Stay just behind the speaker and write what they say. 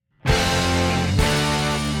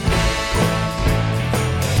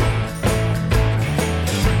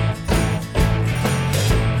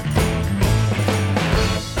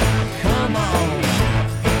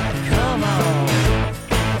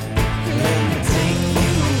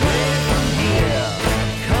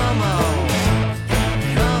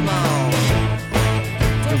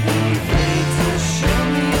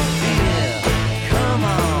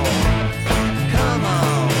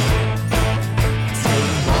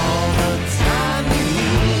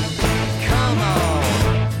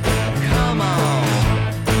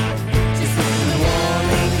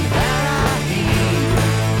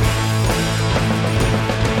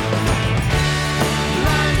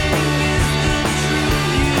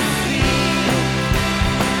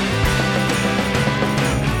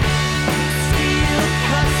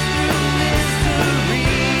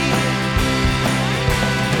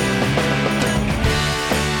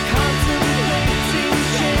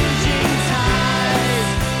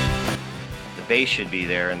bass should be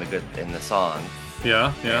there in the song.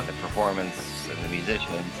 Yeah. And the performance and the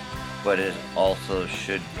musicians, but it also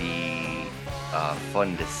should be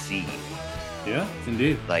fun to see. Yeah,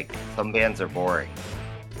 indeed. Like, some bands are boring.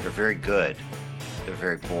 They're very good. They're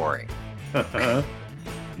very boring.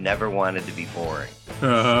 Never wanted to be boring.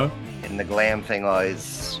 And the glam thing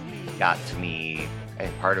always got to me. And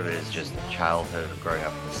part of it is just childhood of growing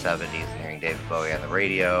up in the 70s and hearing David Bowie on the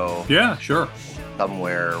radio. Yeah, sure.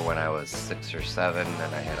 Somewhere when I was 6 or 7,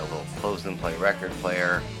 and I had a little close-and-play record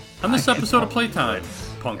player. On this episode of Playtime,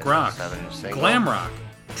 punk rock, glam rock,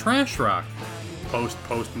 trash rock,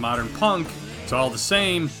 post-modern punk, it's all the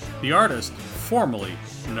same. The artist, formerly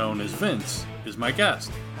known as Vince, is my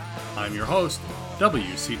guest. I'm your host,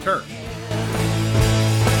 W.C. Turk.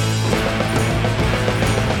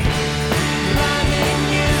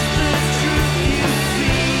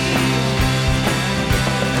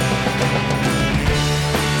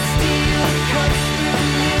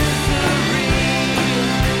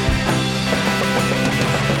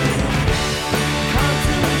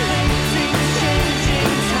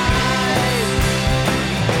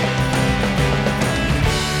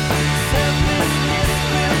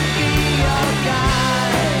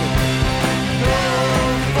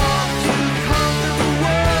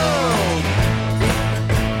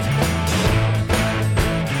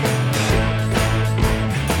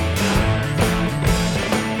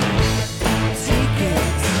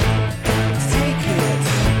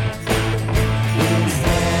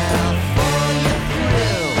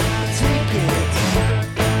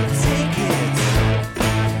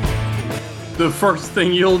 The first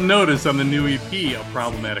thing you'll notice on the new EP, A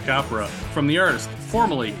Problematic Opera, from the artist,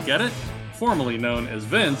 formerly known as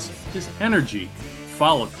Vince, is energy,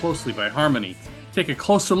 followed closely by harmony. Take a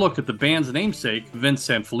closer look at the band's namesake, Vince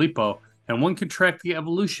Sanfilippo, and one can track the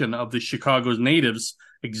evolution of the Chicago's natives'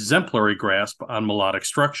 exemplary grasp on melodic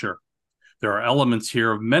structure. There are elements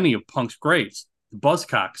here of many of punk's greats, the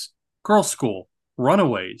Buzzcocks, Girl School,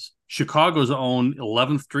 Runaways, Chicago's own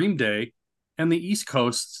 11th Dream Day, and the East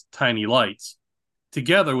Coast's Tiny Lights.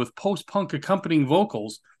 Together with post-punk accompanying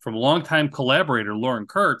vocals from longtime collaborator Lauren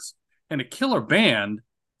Kurtz and a killer band,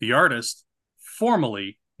 the artist,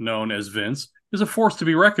 formerly known as Vince, is a force to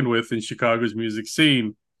be reckoned with in Chicago's music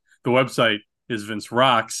scene. The website is Vince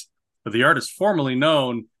Rocks. But the artist formerly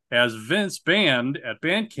known as Vince Band at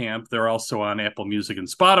Bandcamp, they're also on Apple Music and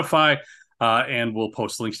Spotify, and we'll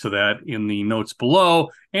post links to that in the notes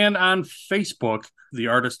below. And on Facebook, the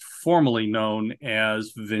artist formerly known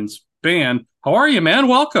as Vince Band. How are you, man?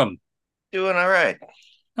 Welcome. Doing all right.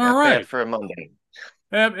 All right. Bad for a Monday.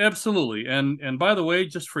 Absolutely. And by the way,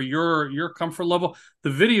 just for your comfort level, the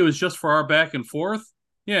video is just for our back and forth.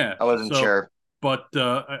 Yeah. I wasn't sure. But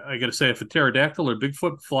I got to say, if a pterodactyl or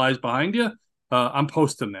Bigfoot flies behind you, I'm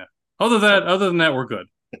posting that. Other than that, we're good.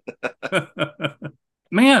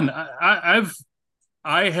 Man, I'm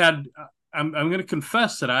going to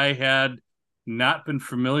confess that I had not been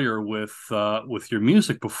familiar with your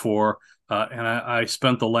music before, and I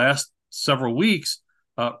spent the last several weeks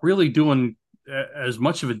really doing as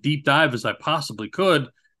much of a deep dive as I possibly could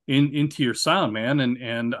into your sound, man,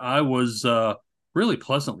 and I was really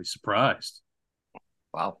pleasantly surprised.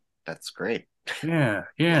 Wow, that's great. Yeah.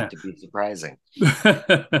 To be surprising.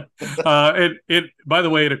 It by the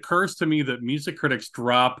way, it occurs to me that music critics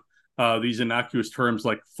drop these innocuous terms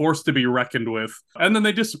like "forced to be reckoned with," and then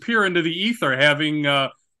they disappear into the ether, having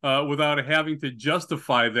without having to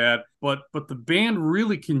justify that. But the band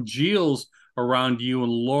really congeals around you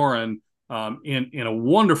and Lauren in a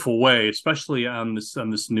wonderful way, especially on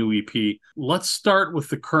this new EP. Let's start with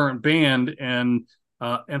the current band and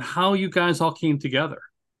how you guys all came together.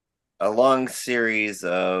 A long series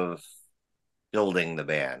of building the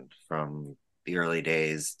band from the early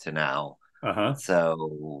days to now.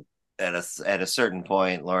 So at a certain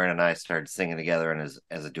point, Lauren and I started singing together and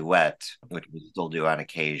as a duet, which we still do on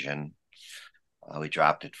occasion. We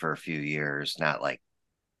dropped it for a few years, not like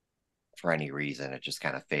for any reason. It just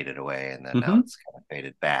kind of faded away, and then now it's kind of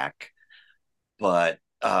faded back. But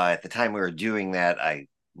at the time we were doing that, I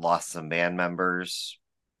lost some band members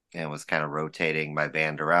and was kind of rotating my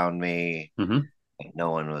band around me.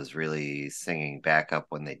 No one was really singing backup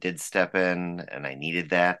when they did step in, and I needed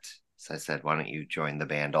that. So I said, why don't you join the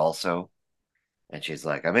band also? And she's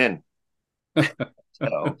like, I'm in.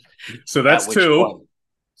 So that's two.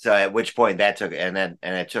 At which point that took, and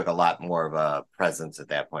it took a lot more of a presence at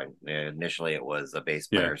that point. Initially, it was a bass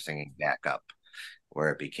player singing backup, where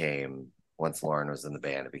it became, once Lauren was in the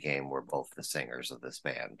band, it became we're both the singers of this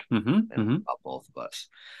band, and both of us.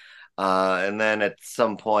 And then at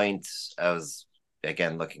some point, I was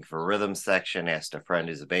again looking for a rhythm section. Asked a friend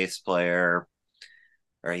who's a bass player.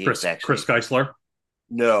 or he was Chris actually Geisler.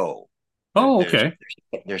 no. There, Oh, there's okay.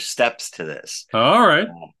 there's steps to this. All right.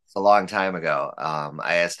 It's a long time ago.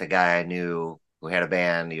 I asked a guy I knew who had a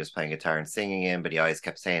band. He was playing guitar and singing in, but he always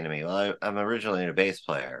kept saying to me, "Well, I'm originally a bass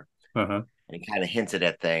player," Uh-huh. and he kind of hinted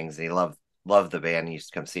at things. And he loved the band. He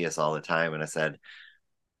used to come see us all the time. And I said,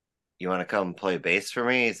 "You want to come play bass for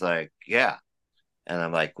me?" He's like, "Yeah." And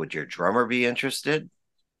I'm like, "Would your drummer be interested?"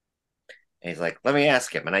 And he's like, "Let me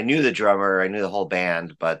ask him." And I knew the drummer, I knew the whole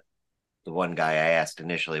band, but the one guy I asked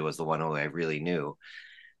initially was the one who I really knew.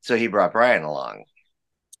 So he brought Brian along.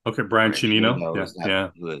 Okay, Brian Brian Chinino. Cimino Yeah, was that yeah.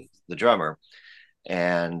 who was the drummer.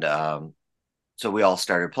 And so we all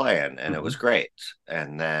started playing and it Hmm. was great.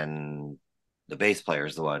 And then the bass player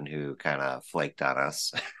is the one who kind of flaked on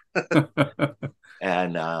us.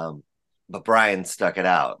 And but Brian stuck it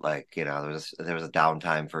out. Like, there was a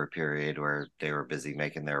downtime for a period where they were busy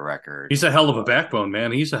making their record. He's a hell of a backbone,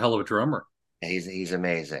 man. He's a hell of a drummer. He's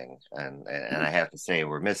amazing. And I have to say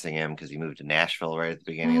we're missing him because he moved to Nashville right at the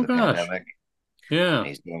beginning of Oh the gosh. pandemic. And Yeah.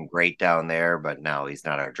 he's doing great down there, but now he's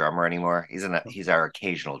not our drummer anymore. He's our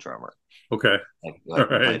occasional drummer. Okay. All Like we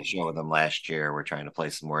played right. a show with him last year. We're trying to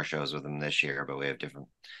play some more shows with him this year, but we have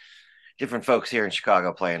different folks here in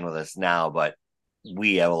Chicago playing with us now. But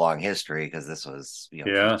we have a long history because this was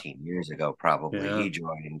Yeah. 15 years ago probably Yeah. he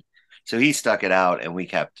joined, so he stuck it out and we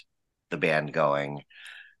kept the band going.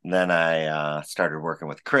 And then I started working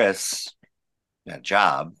with Chris, a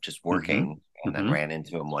job, just Hmm. working, and then Hmm. ran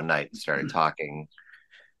into him one night and started talking.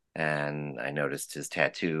 And I noticed his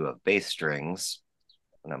tattoo of bass strings.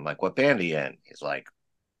 And I'm like, "What band are you in?" He's like,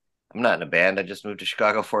 "I'm not in a band. I just moved to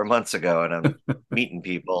Chicago 4 months ago and I'm meeting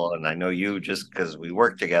people. And I know you just because we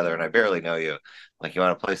work together and I barely know you. Like, you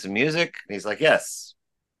want to play some music?" And he's like, "Yes."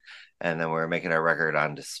 And then we were making our record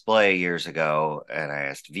on display years ago. And I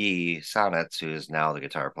asked V Sonnets, who is now the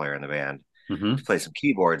guitar player in the band, Hmm. to play some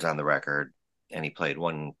keyboards on the record. And he played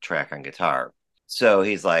one track on guitar. So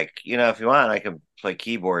he's like, "If you want, I can play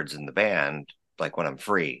keyboards in the band, like when I'm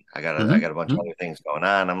free. I got a bunch of Hmm. other things going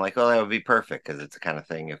on." I'm like, "Well, that would be perfect because it's the kind of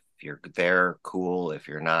thing, if you're there, cool. If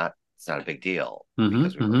you're not, it's not a big deal Hmm.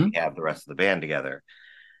 because we Hmm. already have the rest of the band together."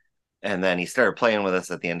 And then he started playing with us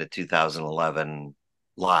at the end of 2011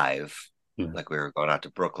 live. Yeah. Like, we were going out to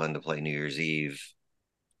Brooklyn to play New Year's Eve,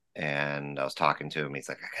 and I was talking to him. He's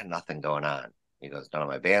like, "I got nothing going on." He goes, "None of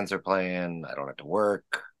my bands are playing. I don't have to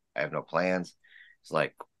work. I have no plans." He's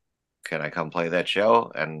like, "Can I come play that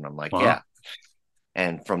show?" And I'm like, "Yeah." Wow.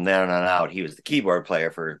 And from then on out, he was the keyboard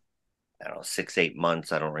player for, I don't know, 6, 8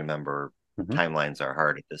 months. I don't remember. Hmm. Timelines are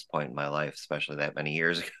hard at this point in my life, especially that many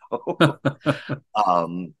years ago.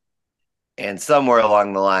 um, and somewhere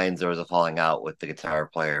along the lines, there was a falling out with the guitar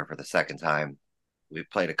player for the second time. We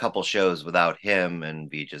played a couple shows without him, and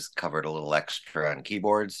we just covered a little extra on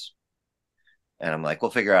keyboards. And I'm like,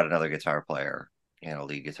 "We'll figure out another guitar player,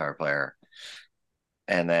 lead guitar player."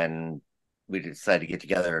 And then we decided to get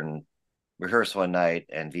together and rehearse one night,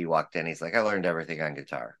 and V walked in. He's like, "I learned everything on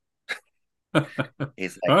guitar."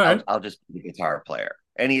 He's All like, "I'll right. I'll just be the guitar player."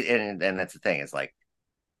 And that's the thing. It's like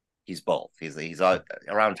he's both. He's all,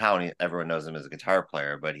 around town. Everyone knows him as a guitar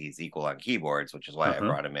player, but he's equal on keyboards, which is why I Uh-huh.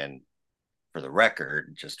 brought him in for the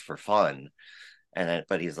record, just for fun.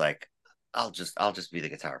 But he's like, "I'll just be the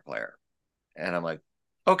guitar player." And I'm like,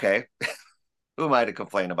 "Okay, who am I to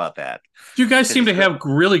complain about that?" You guys Because seem he's to great. have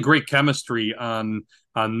really great chemistry on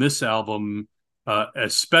this album,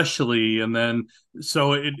 especially, and then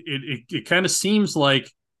so it kind of seems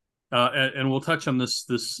like, and we'll touch on this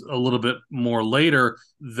a little bit more later,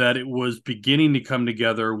 that it was beginning to come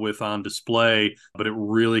together with On Display, but it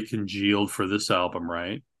really congealed for this album,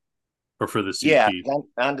 right? Or for this Yeah, EP?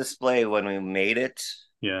 on display when we made it,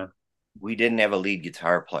 Yeah. we didn't have a lead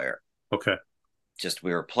guitar player. Okay. Just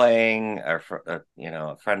we were playing. A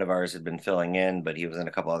friend of ours had been filling in, but he was in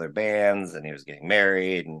a couple other bands, and he was getting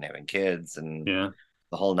married and having kids and Yeah.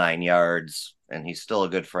 the whole 9 yards. And he's still a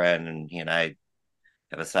good friend, and he and I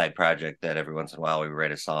have a side project that every once in a while we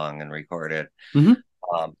write a song and record it. Hmm.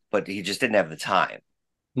 But he just didn't have the time,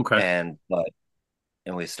 Okay. and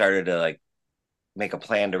we started to like make a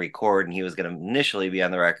plan to record, and he was going to initially be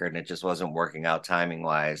on the record, and it just wasn't working out timing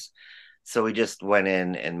wise. So we just went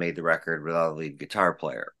in and made the record without a lead guitar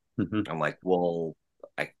player. Hmm. I'm like, "Well,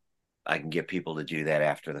 I I can get people to do that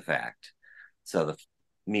after the fact." So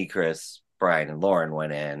me, Chris, Brian, and Lauren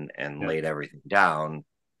went in and Yeah. laid everything down,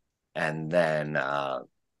 and then I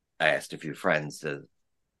asked a few friends to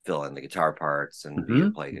fill in the guitar parts and via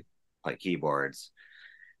Hmm. play keyboards.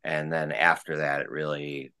 And then after that, it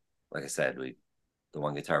really, like I said, the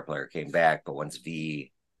one guitar player came back, but once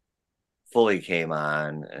V fully came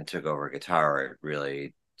on and took over guitar, it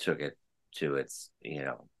really took it. to its,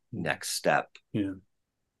 next step. Yeah.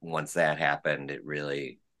 Once that happened,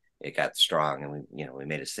 it got strong, and we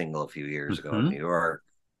made a single a few years ago in Mm-hmm. New York.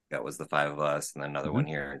 That was the five of us, and then another Mm-hmm. one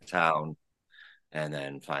here in town. And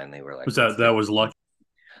then finally we're like, Was let's that get was lucky?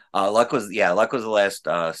 Luck was the last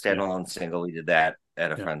Yeah. standalone single. We did that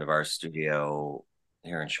at a Yeah. friend of ours studio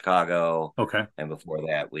here in Chicago. Okay. And before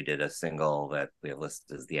that we did a single that we have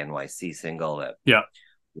listed as the NYC single that Yeah.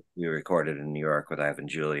 we recorded in New York with Ivan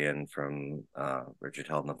Julian from Richard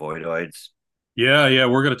Held and the Voidoids. Yeah, yeah,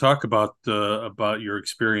 we're going to talk about your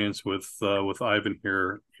experience with Ivan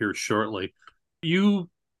here shortly. You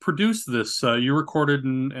produced this, you recorded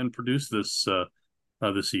and produced this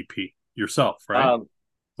EP yourself, right? Um,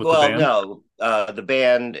 With the well, band? no, the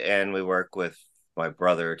band, and we work with my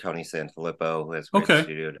brother Tony Sanfilippo, who has a great Okay,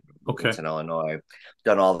 studio in okay, Bloomington, Illinois.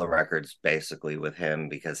 Done all the records basically with him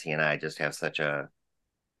because he and I just have such a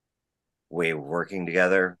way of working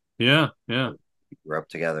together. yeah, yeah, We grew up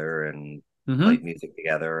together and mm-hmm. played music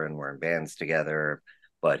together and were in bands together.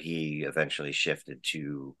 But he eventually shifted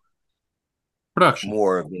to Production,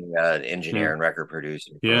 more of being an yeah, engineer and record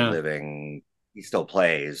producer for a yeah, living. He still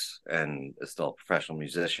plays and is still a professional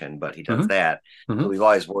musician, but he does mm-hmm. that. So Mm-hmm. we've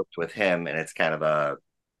always worked with him, and it's kind of a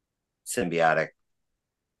symbiotic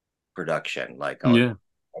production. Like I'll Yeah.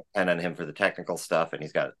 depend on him for the technical stuff, and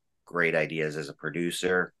he's got great ideas as a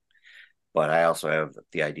producer. But I also have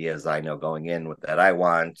the ideas I know going in with that I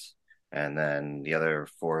want, and then the other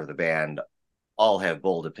four of the band all have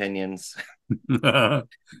bold opinions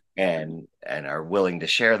and are willing to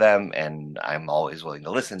share them, and I'm always willing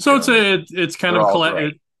to listen So to it's them because it's kind they're of all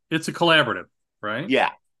great. it's a collaborative, right? Yeah,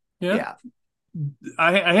 Yeah. yeah.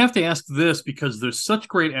 I have to ask this because there's such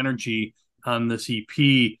great energy on this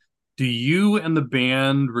EP. Do you and the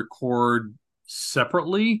band record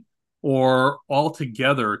separately or all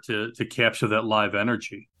together to capture that live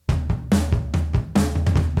energy?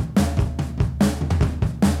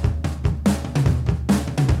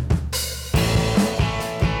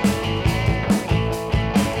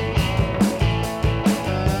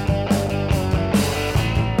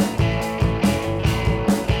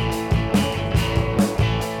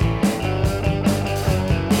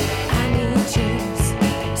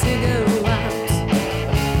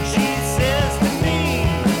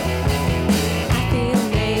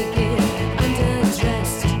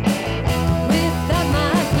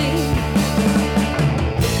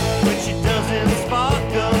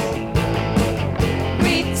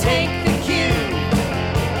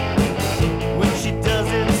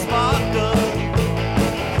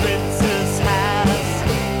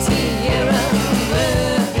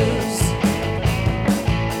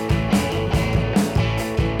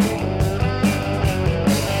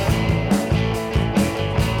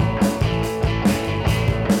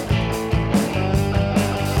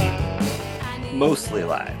 Mostly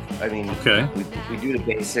live. I mean, Okay. we do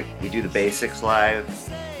the basics live,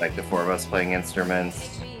 like the four of us playing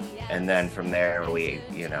instruments, and then from there we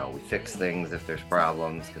fix things if there's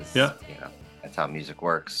problems because Yeah. that's how music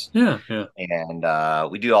works. Yeah. Yeah. And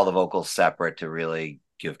we do all the vocals separate to really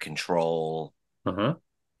give control, Uh-huh.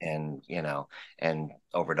 and and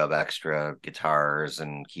overdub extra guitars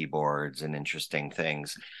and keyboards and interesting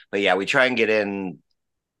things. But yeah, we try and get in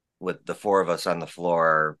with the four of us on the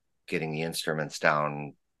floor, getting the instruments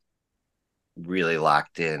down really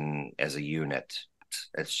locked in as a unit.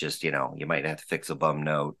 It's just, you might have to fix a bum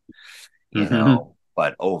note, Mm-hmm.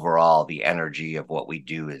 but overall the energy of what we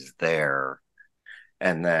do is there.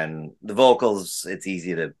 And then the vocals, it's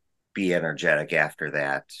easy to be energetic after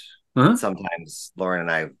that. And Uh-huh. sometimes Lauren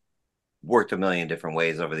and I have worked a million different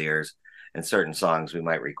ways over the years, and certain songs we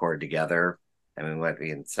might record together. I mean, we might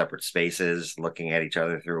be in separate spaces looking at each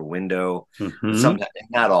other through a window. But Mm-hmm. sometimes,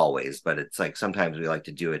 not always, but it's like sometimes we like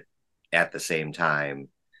to do it at the same time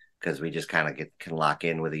because we just kind of can lock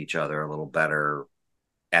in with each other a little better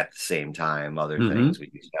at the same time. Other Mm-hmm. things we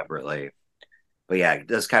do separately. But yeah, it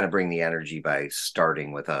does kind of bring the energy by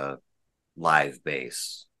starting with a live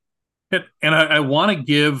bass. And I want to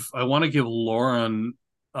give Lauren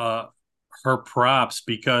uh her props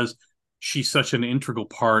because she's such an integral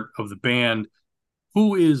part of the band.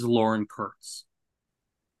 Who is Lauren Kurtz?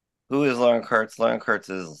 Who is Lauren Kurtz? Lauren Kurtz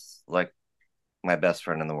is like my best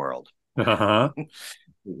friend in the world. Uh-huh.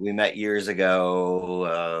 We met years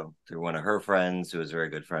ago through one of her friends who was very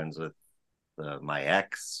good friends with my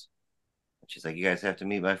ex. She's like, you guys have to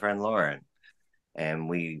meet my friend Lauren. And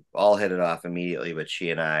we all hit it off immediately, but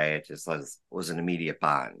she and I, it just was an immediate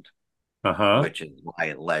bond, Uh-huh. which is why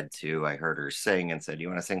it led to, I heard her sing and said, you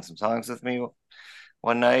want to sing some songs with me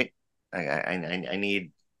one night? I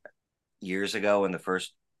need, years ago when the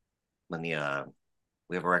we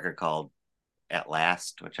have a record called At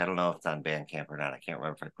Last, which I don't know if it's on Bandcamp or not. I can't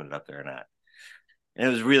remember if I put it up there or not. And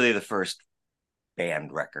it was really the first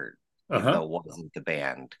band record, even Uh-huh. though it wasn't the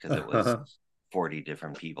band, because it was 40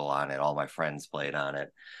 different people on it. All my friends played on it.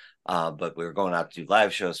 But we were going out to do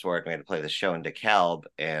live shows for it. We had to play the show in DeKalb.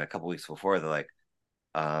 And a couple weeks before, they're like,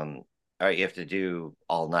 all right, you have to do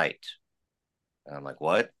all night. And I'm like,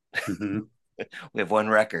 what? Mm-hmm. We have one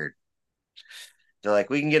record. They're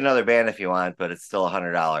like, we can get another band if you want, but it's still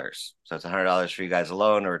 $100. So it's $100 for you guys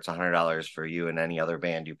alone, or it's $100 for you and any other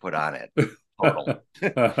band you put on it total.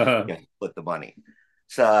 Uh-huh. You split the money.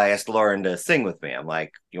 So I asked Lauren to sing with me. I'm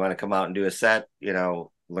like, you want to come out and do a set?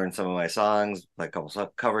 Learn some of my songs, play a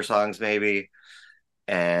couple cover songs maybe,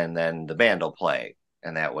 and then the band will play.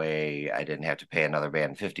 And that way I didn't have to pay another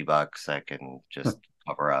band $50. I can just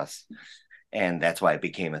cover us. And that's why it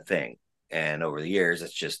became a thing. And over the years,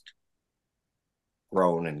 it's just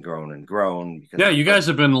grown and grown and grown because Yeah, of the you guys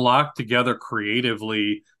person. have been locked together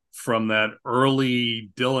creatively from that early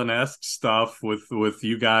Dylan-esque stuff with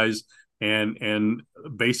you guys and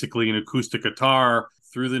basically an acoustic guitar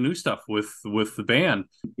through the new stuff with the band.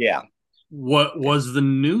 Yeah. What was the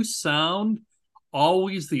new sound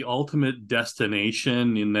always the ultimate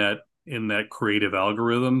destination in that creative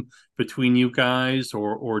algorithm between you guys,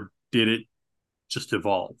 or did it just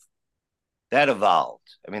evolve? That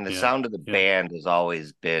evolved. I mean, the Yeah, sound of the yeah. band has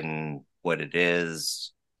always been what it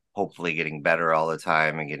is, hopefully getting better all the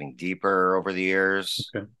time and getting deeper over the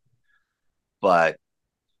years. Okay. But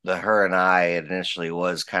the Her and I initially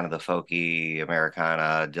was kind of the folky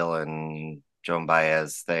Americana, Dylan, Joan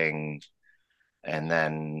Baez thing. And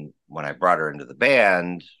then when I brought her into the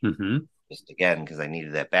band, Mm-hmm. just again, because I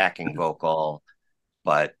needed that backing vocal,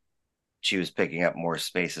 but she was picking up more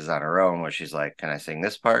spaces on her own where she's like, can I sing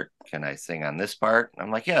this part? Can I sing on this part? And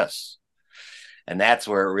I'm like, yes. And that's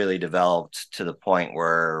where it really developed to the point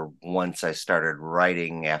where once I started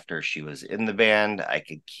writing after she was in the band, I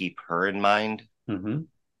could keep her in mind. Mm-hmm.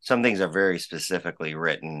 Some things are very specifically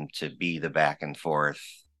written to be the back and forth.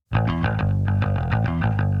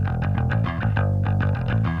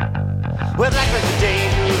 With like a day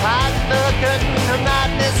who hides the curtain, her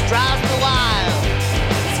madness drives me wild.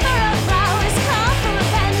 Sparrow flowers call for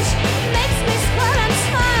revenge, makes me squirt and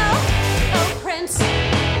smile. Oh, Prince,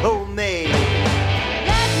 Oh, May,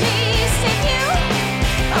 let me sing you.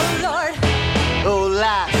 Oh, Lord, oh,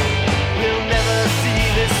 lass, we'll never see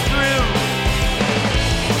this through.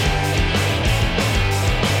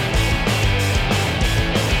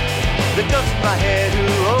 The ghost in my head who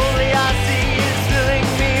only I see is filling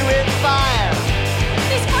me with fire.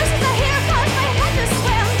 these voices I hear cause my head to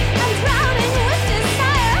swim. I'm drowning with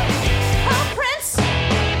desire. Oh, Prince,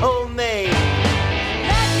 Oh, May,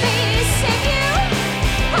 let me sing you.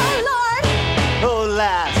 Oh, Lord, oh,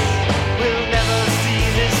 lass, we'll never see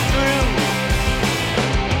this through.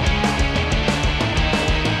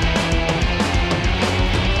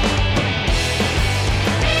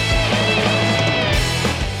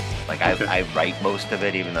 Like Okay. I write most of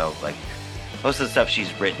it, even though like most of the stuff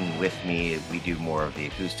she's written with me, we do more of the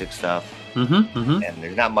acoustic stuff. Mm-hmm. Mm-hmm. And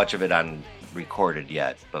there's not much of it on recorded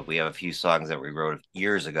yet, but we have a few songs that we wrote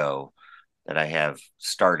years ago that I have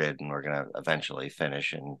started and we're gonna eventually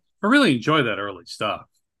finish. And I really enjoy that early stuff.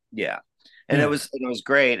 yeah, and Yeah. it was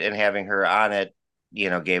great, and having her on it,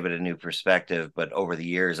 gave it a new perspective. But over the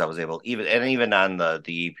years, I was able even on the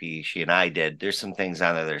EP she and I did, there's some things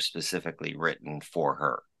on there that are specifically written for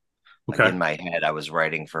her. Like Okay. in my head, I was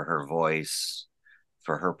writing for her voice,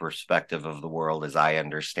 for her perspective of the world as I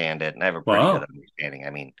understand it, and I have a pretty good Wow. understanding. I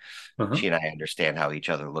mean, Uh-huh. she and I understand how each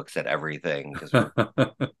other looks at everything because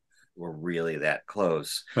we're really that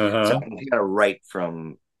close. So Uh-huh. I'm gonna write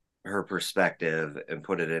from her perspective and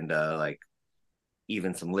put it into like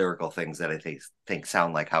even some lyrical things that I think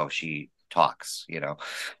sound like how she talks.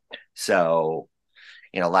 So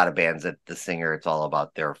a lot of bands that the singer, it's all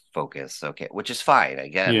about their focus. Okay, which is fine.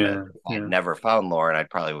 Again, if Yeah. I'd Yeah. never found Lauren, I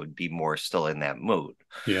probably would be more still in that mood,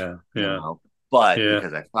 Yeah. you Yeah. know. But Yeah.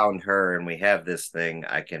 because I found her and we have this thing,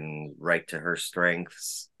 I can write to her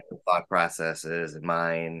strengths, thought processes, and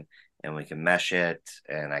mine, and we can mesh it,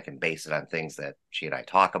 and I can base it on things that she and I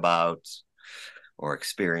talk about or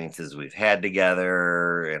experiences we've had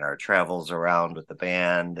together in our travels around with the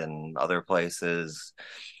band and other places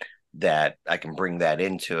that I can bring that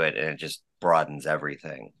into it, and it just broadens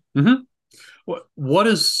everything. Mm-hmm. What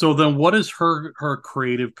is her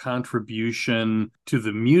creative contribution to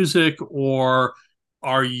the music, or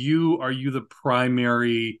are you the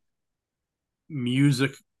primary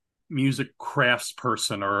music crafts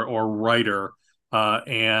person or writer,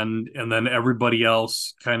 and then everybody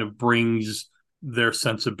else kind of brings their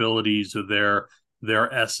sensibilities or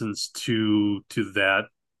their essence to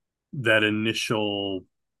that initial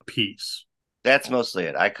piece. That's mostly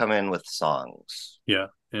it. I come in with songs, Yeah,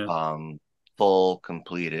 yeah. um, full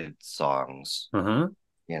completed songs. Uh-huh.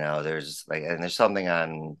 There's like, and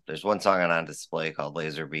there's one song on display called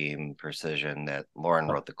Laser Beam Precision that Lauren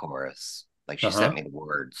wrote the chorus. Like she sent Uh-huh. me the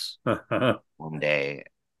words Uh-huh. one day,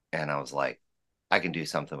 and I was like, I can do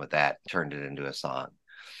something with that. Turned it into a song.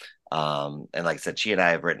 And like I said, she and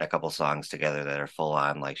I have written a couple songs together that are full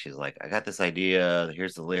on. Like she's like, I got this idea.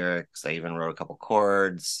 Here's the lyrics. I even wrote a couple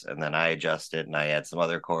chords, and then I adjust it and I add some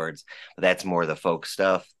other chords. But that's more the folk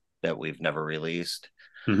stuff that we've never released.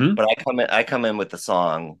 Mm-hmm. But I come in with the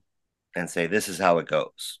song and say, this is how it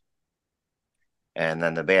goes. And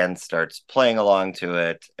then the band starts playing along to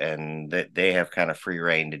it, and they have kind of free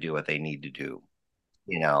reign to do what they need to do.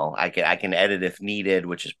 I can edit if needed,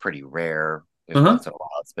 which is pretty rare. There's Uh-huh. once in a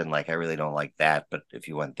while it's been like, I really don't like that, but if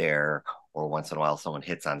you went there, or once in a while someone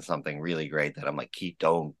hits on something really great that I'm like, keep,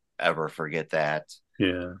 don't ever forget that,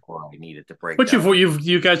 Yeah. or I need it to break But down a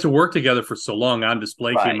you guys have worked together for so long. On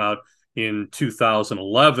Display came right. out in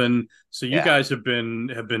 2011, so you Yeah. guys have been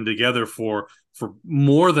together for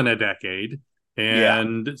more than a decade, Yeah.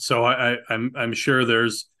 and so I'm sure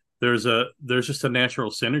there's just a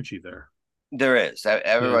natural synergy there. There is. Yeah,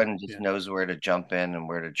 Everyone just yeah. knows where to jump in and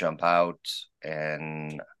where to jump out.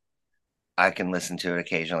 And I can listen to it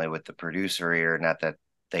occasionally with the producer ear. Not that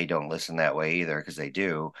they don't listen that way either, because they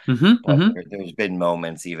do. Mm-hmm, But mm-hmm, there's been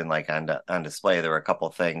moments, even like on display, there were a couple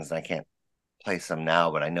things, and I can't place them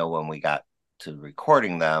now, but I know when we got to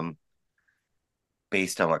recording them,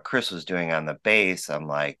 based on what Chris was doing on the bass, I'm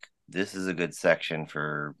like, this is a good section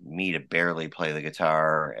for me to barely play the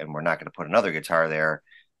guitar, and we're not going to put another guitar there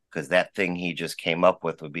because that thing he just came up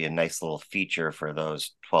with would be a nice little feature for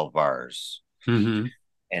those 12 bars. mm-hmm.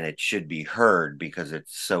 And it should be heard because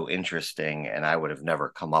it's so interesting, and I would have never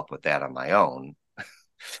come up with that on my own.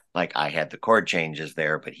 Like I had the chord changes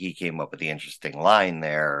there, but he came up with the interesting line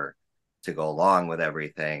there to go along with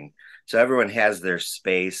everything. So everyone has their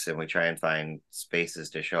space, and we try and find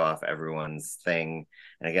spaces to show off everyone's thing.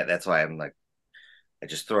 And again, that's why I'm like, I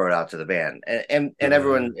just throw it out to the band, and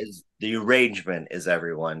everyone is, the arrangement is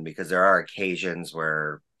everyone, because there are occasions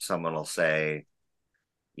where someone will say,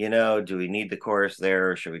 do we need the chorus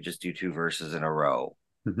there, or should we just do two verses in a row,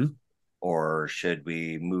 Mm-hmm. or should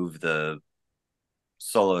we move the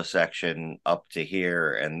solo section up to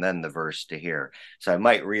here and then the verse to here? So I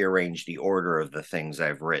might rearrange the order of the things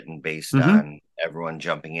I've written based Mm-hmm. on everyone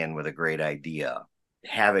jumping in with a great idea.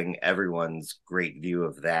 Having everyone's great view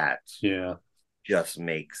of that Yeah. just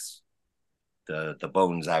makes the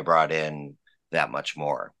bones I brought in that much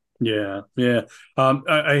more. Yeah, yeah.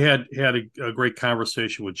 I had a great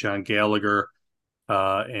conversation with John Gallagher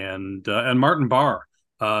and Martin Barr,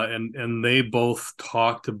 and they both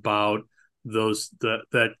talked about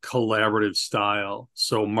that collaborative style.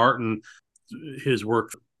 So Martin, his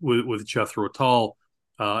work with Jethro Tull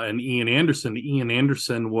and Ian Anderson. Ian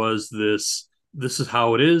Anderson was this. This is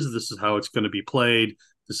how it is. This is how it's going to be played.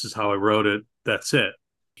 This is how I wrote it. That's it.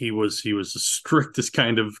 He was the strictest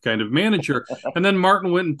kind of manager. And then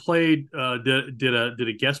Martin went and played did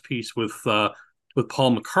a guest piece with Paul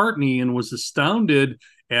McCartney and was astounded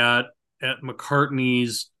at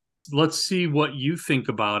McCartney's. Let's see what you think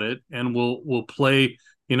about it, and we'll play.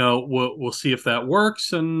 We'll see if that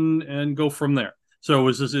works and go from there. So it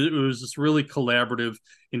was this really collaborative,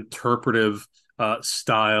 interpretive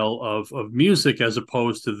style of music as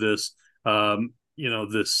opposed to this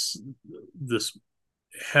this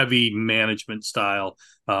heavy management style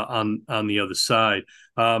on the other side.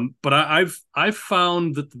 But I've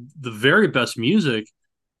found that the very best music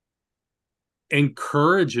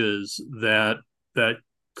encourages that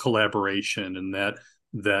collaboration and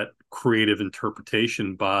that creative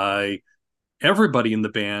interpretation by everybody in the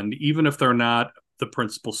band, even if they're not the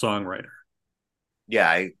principal songwriter. Yeah,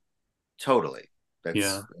 I totally.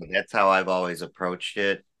 Yeah, That's how I've always approached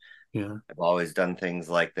it. yeah, I've always done things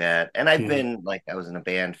like that. And I've yeah. been like, I was in a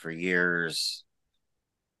band for years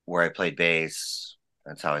where I played bass.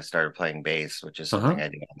 That's how I started playing bass, which is Uh-huh. something I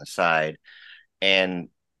do on the side. And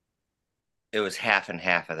it was half and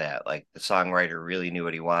half of that. Like the songwriter really knew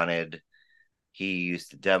what he wanted. He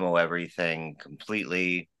used to demo everything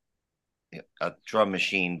completely, a drum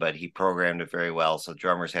machine, but he programmed it very well. So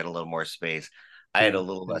drummers had a little more space. I had Yeah, a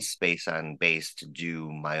little yeah. less space on bass to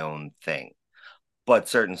do my own thing. But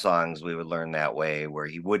certain songs we would learn that way where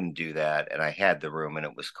he wouldn't do that. And I had the room and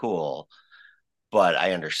it was cool. But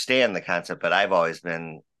I understand the concept. But I've always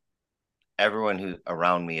been, everyone who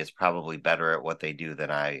around me is probably better at what they do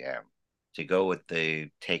than I am. to go with the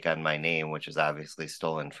take on my name, which is obviously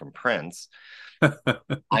stolen from Prince. I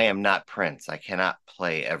am not Prince. I cannot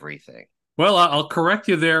play everything. Well, I'll correct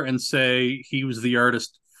you there and say he was the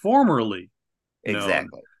artist formerly known,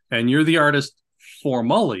 Exactly. and you're the artist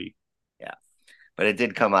formally. Yeah. But it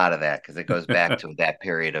did come out of that because it goes back to that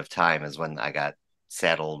period of time is when I got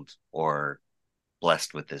saddled or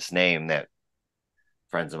blessed with this name that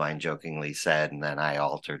friends of mine jokingly said, and then I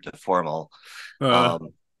altered to formal. Uh, Um,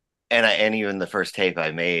 and even the first tape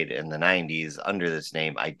I made in the '90s under this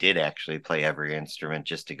name, I did actually play every instrument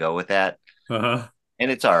just to go with that, uh-huh. and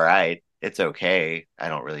it's all right. It's okay. I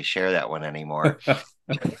don't really share that one anymore,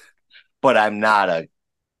 but I'm not a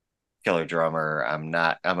killer drummer. I'm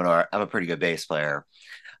not. I'm a pretty good bass player.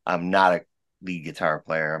 I'm not a lead guitar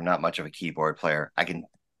player. I'm not much of a keyboard player. I can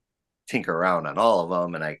tinker around on all of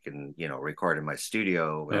them, and I can record in my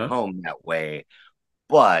studio at uh-huh. home that way.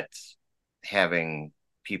 But having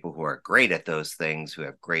people who are great at those things, who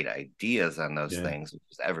have great ideas on those Yeah, things, which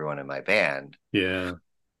is everyone in my band, yeah,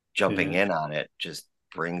 jumping yeah. in on it just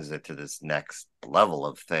brings it to this next level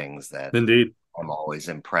of things that Indeed. I'm always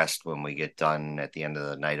impressed when we get done at the end of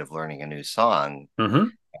the night of learning a new song, Mm-hmm.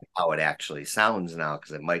 how it actually sounds now,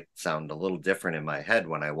 because it might sound a little different in my head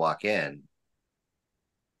when I walk in.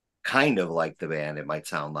 Kind of like the band, it might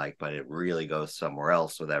sound like, but it really goes somewhere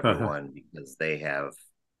else with Uh-huh. everyone because they have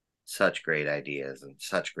such great ideas and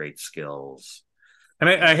such great skills. And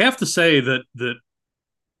I And have to say that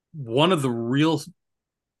one of the real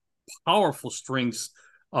powerful strengths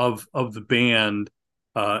of the band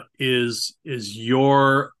is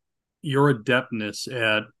your adeptness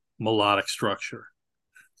at melodic structure.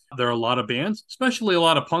 There are a lot of bands, especially a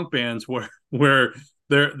lot of punk bands, where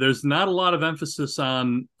there's not a lot of emphasis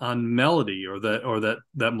on melody or that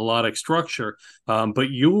melodic structure. But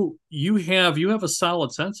you have a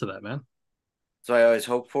solid sense of that, man. so I always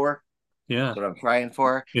hope for. Yeah, That's what I'm trying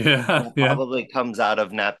for. And yeah, it yeah. probably comes out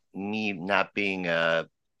of not being a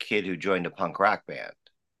kid who joined a punk rock band.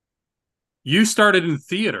 You started in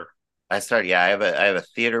theater. I have a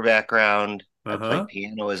theater background. I played Uh-huh.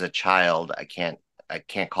 piano as a child. I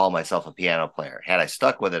can't call myself a piano player. Had I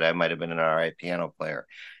stuck with it, I might have been an all right piano player.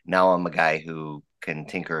 Now I'm a guy who can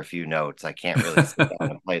tinker a few notes. I can't really sit down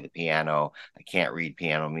and play the piano. I can't read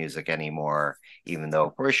piano music anymore, even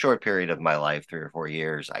though for a short period of my life, 3 or 4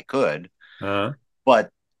 years, I could. uh, But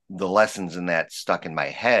the lessons in that stuck in my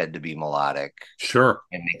head to be melodic sure.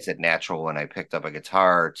 and makes it natural when I picked up a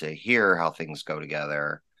guitar to hear how things go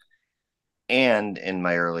together. And in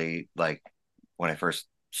my early, like when I first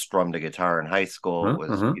strummed a guitar in high school, it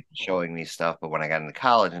was Uh-huh. people showing me stuff. But when I got into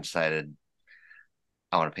college and decided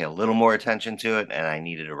I want to pay a little more attention to it, and I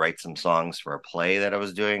needed to write some songs for a play that I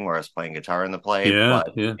was doing where I was playing guitar in the play, Yeah,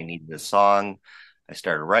 but yeah. I needed a song. I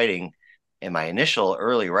started writing, and my initial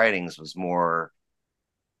early writings was more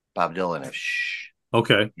Bob Dylan-ish,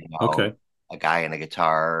 Okay. you Okay. know, a guy and a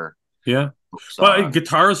guitar Yeah. Well, song.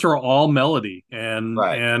 guitars are all melody, and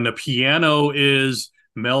Right, and a piano is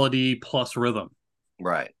melody plus rhythm.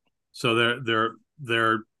 right, So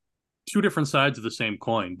they're two different sides of the same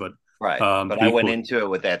coin, but right. But I went equally. into it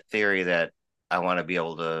with that theory that I want to be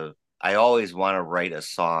able to, I always want to write a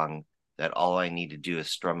song that all I need to do is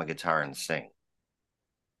strum a guitar and sing.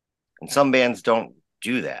 And some bands don't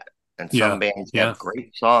do that. And some Yeah. bands Yeah. have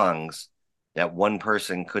great songs that one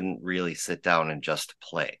person couldn't really sit down and just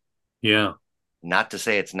play. Yeah. Not to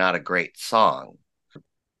say it's not a great song.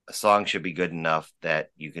 A song should be good enough that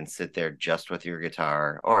you can sit there just with your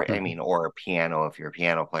guitar, or I Mhm. mean, or a piano if you're a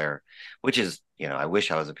piano player, which is, I wish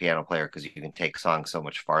I was a piano player because you can take songs so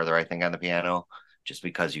much farther, I think, on the piano, just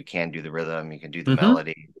because you can do the rhythm, you can do the Mhm.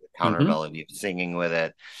 melody, the counter Mhm. melody of singing with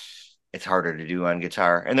it. It's harder to do on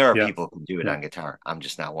guitar. And there are Yeah. people who can do it Yeah. on guitar. I'm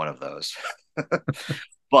just not one of those.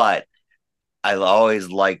 But I always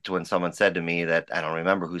liked when someone said to me that I don't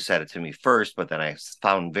remember who said it to me first, but then I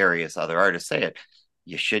found various other artists say it.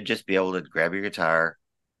 You should just be able to grab your guitar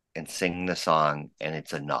and sing the song, and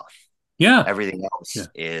it's enough. Yeah. Everything Yeah. else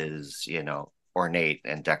is, ornate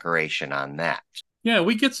and decoration on that. Yeah,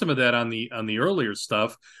 we get some of that on the earlier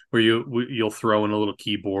stuff where you'll throw in a little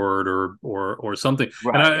keyboard or something.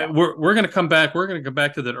 And Right. Yeah. we're going to come back. We're going to come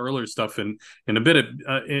back to that earlier stuff in a bit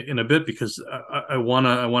in a bit because I want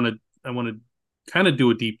to kind of do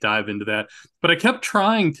a deep dive into that. But I kept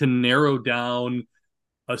trying to narrow down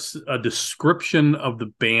a description of the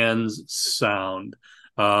band's sound.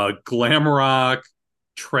 Glam rock,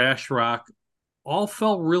 trash rock, all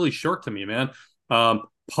fell really short to me, man.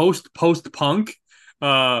 Post punk,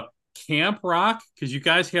 uh, camp rock, because you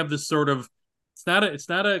guys have this sort of it's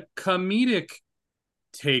not a comedic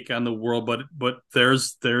take on the world, but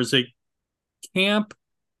there's a camp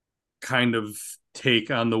kind of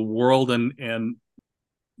take on the world, and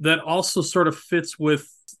that also sort of fits with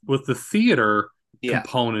the theater Yeah.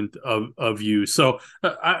 component of you. So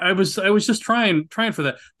I was just trying for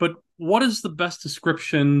that. But what is the best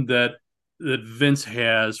description that Vince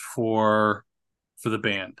has for the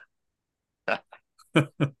band?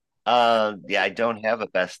 Yeah, I don't have a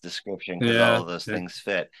best description because all Yeah. of those Yeah. things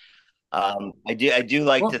fit. I do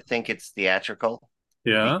like to Well, think it's theatrical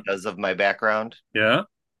yeah. because of my background. Yeah.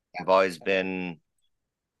 I've always been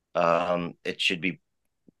it should be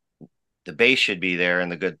the bass should be there in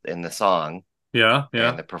the song Yeah. and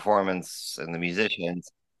Yeah. the performance and the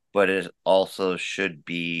musicians, but it also should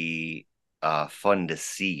be fun to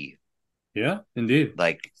see. Yeah. Indeed.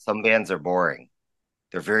 Like some bands are boring.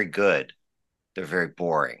 They're very good. They're very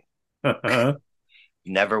boring. Uh-huh.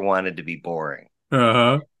 Never wanted to be boring.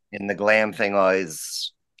 Uh-huh. And the glam thing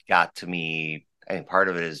always got to me. I mean, part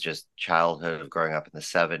of it is just childhood of growing up in the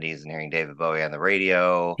 70s and hearing David Bowie on the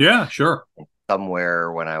radio. Yeah, sure.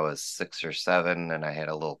 Somewhere when I was 6 or 7 and I had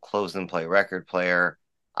a little close and play record player,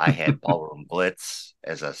 I had Ballroom Blitz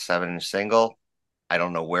as a 7-inch single. I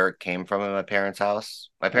don't know where it came from in my parents' house.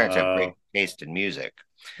 My parents have great Wow. taste in music.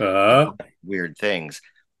 They Uh-huh. collect weird things,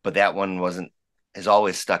 but that one wasn't has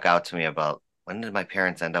always stuck out to me about when did my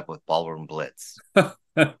parents end up with Ballroom Blitz?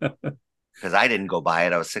 Because I didn't go buy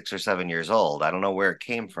it. I was 6 or 7 years old. I don't know where it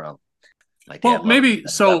came from. My dad Well, loved maybe that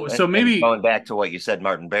stuff. so And maybe going back to what you said,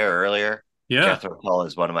 Martin Bear earlier, yeah. Jethro Tull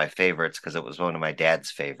is one of my favorites because it was one of my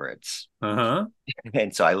dad's favorites. Uh-huh.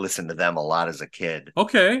 And so I listened to them a lot as a kid,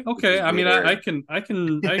 Okay, which okay. is I mean, I weird. can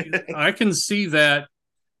I can see that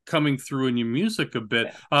coming through in your music a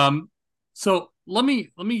bit. So let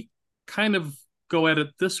me kind of go at it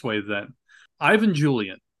this way then. Ivan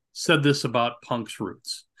Julian said this about punk's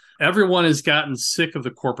roots. Everyone has gotten sick of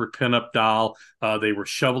the corporate pinup doll. They were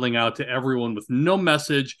shoveling out to everyone with no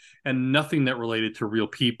message and nothing that related to real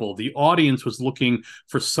people. The audience was looking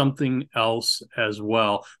for something else as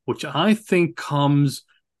well, which I think comes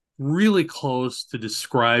really close to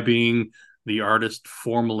describing the artist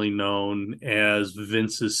formerly known as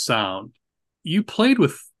Vince's sound. You played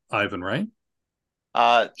with Ivan, right?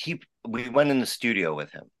 He we went in the studio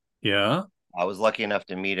with him. Yeah. I was lucky enough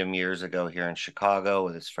to meet him years ago here in Chicago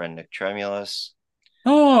with his friend Nick Tremulous.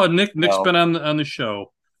 Oh, Nick's been Well, on the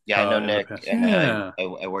show yeah, I know in the Nick, past. and Yeah.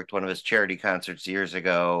 I worked one of his charity concerts years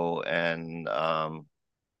ago, and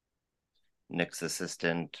Nick's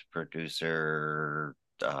assistant producer,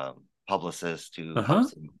 publicist who Uh-huh.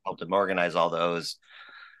 helped him organize all those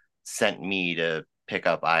sent me to pick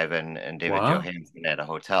up Ivan and David Wow. Johansen at a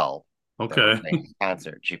hotel that were Okay. playing a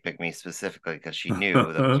concert. She picked me specifically because she knew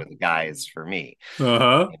those are the guys for me.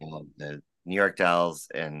 Uh-huh. The New York Dolls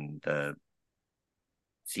and the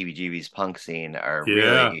CBGB's punk scene are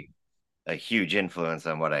Yeah. really a huge influence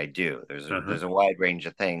on what I do. Uh-huh. There's a wide range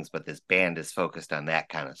of things, but this band is focused on that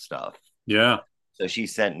kind of stuff. Yeah. So she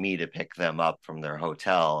sent me to pick them up from their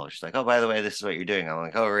hotel. She's like, "Oh, by the way, this is what you're doing." I'm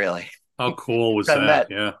like, "Oh, really?" How cool was I that?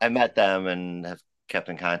 met Yeah. I met them and have kept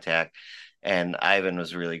in contact. And Ivan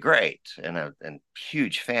was really great and a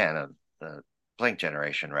huge fan of the Blink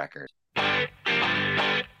Generation record.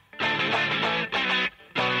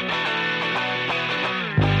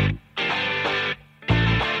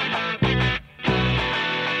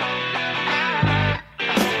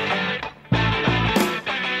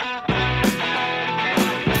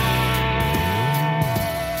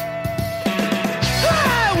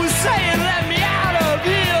 I was saying, let me out of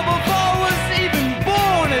here before I was even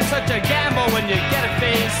born. It's such a gamble when you get a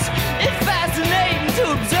face. It's fascinating to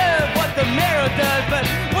observe what the mirror does, but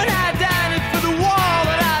when I dine, it's for the wall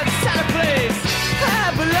that I've set a place.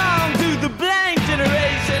 I belong to the blank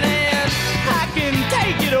generation, and I can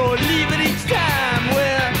take it or leave it each time.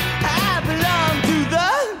 Well, I belong to the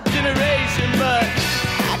generation, but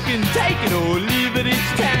I can take it or leave it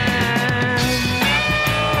each time.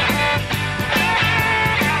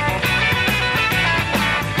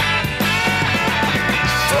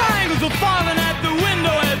 Triangles were falling at the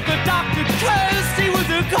window as the doctor cursed. He was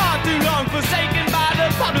a cartoon long forsaken by the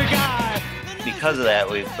public eye. Because of that,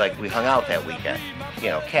 we hung out that weekend,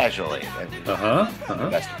 casually. Uh-huh. We Uh-huh.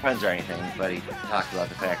 weren't best friends or anything, but he talked about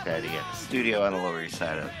the fact that he had a studio on the Lower East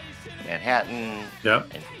Side of Manhattan,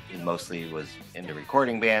 Yep. and he mostly was into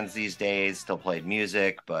recording bands these days. Still played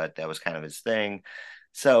music, but that was kind of his thing.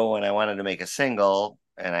 So when I wanted to make a single,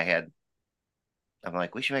 I'm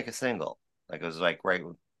like, we should make a single. Like it was like right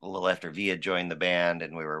a little after V had joined the band,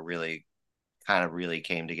 and we were really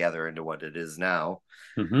came together into what it is now.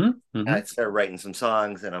 Mm-hmm. And Mm-hmm. I started writing some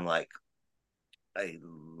songs, and I'm like,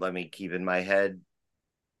 let me keep in my head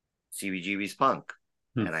CBGB's punk.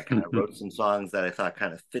 And I kind of wrote some songs that I thought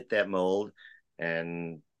kind of fit that mold.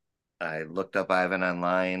 And I looked up Ivan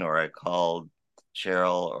online, or I called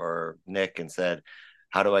Cheryl or Nick and said,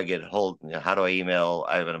 how do I get hold, how do I email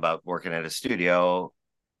Ivan about working at a studio?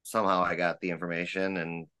 Somehow I got the information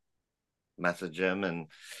and messaged him and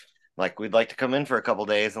like, we'd like to come in for a couple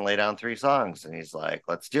days and lay down 3 songs. And he's like,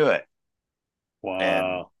 let's do it. And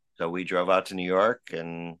Wow. so we drove out to New York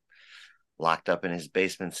and locked up in his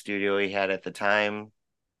basement studio he had at the time,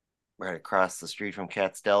 right across the street from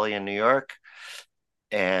Cat's Deli in New York,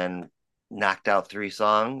 and knocked out 3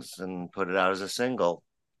 songs and put it out as a single.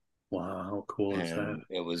 Wow, how cool is that? And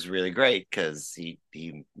it was really great because he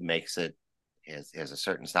makes it, has a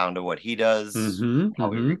certain sound to what he does, Mm-hmm. how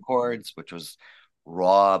he Mm-hmm. records, which was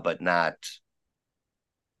raw but not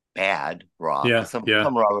bad raw, Yeah, because some yeah.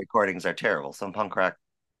 some raw recordings are terrible. Some punk rock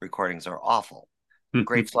recordings are awful.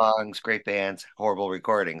 Great songs, great bands, horrible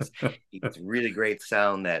recordings. He has really great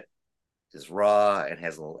sound that is raw and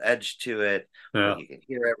has a little edge to it, but Yeah. you can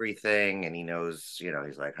hear everything. And he knows,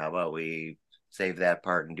 he's like, how about we save that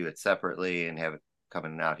part and do it separately and have it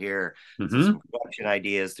coming out here? So Mm-hmm. some production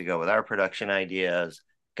ideas to go with our production ideas,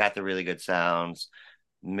 got the really good sounds,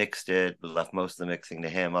 mixed it, but left most of the mixing to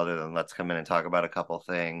him, other than let's come in and talk about a couple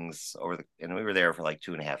things and we were there for like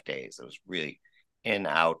 2.5 days. It was really in,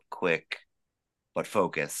 out, quick, but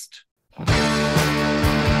focused.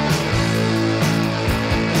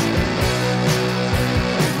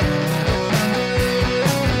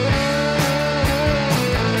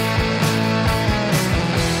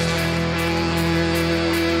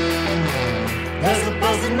 There's a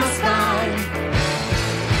buzz in my spine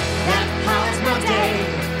that powers my day.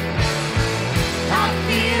 I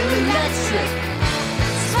feel electric,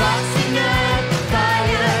 sparks ignite,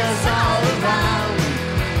 fires all around.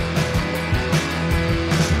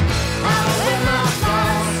 I wear my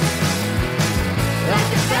thoughts like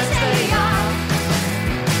the best they are.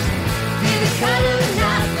 Feel the color of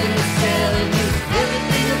nothing is telling you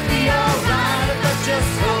everything will be alright, but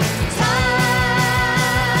just hold tight.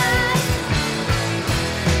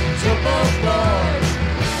 Jump aboard,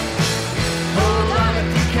 hold on if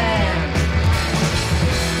you can.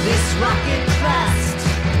 This rocket blast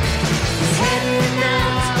is heading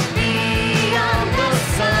out beyond the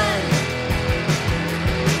sun.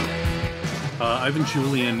 Ivan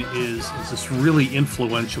Julian is this really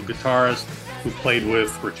influential guitarist who played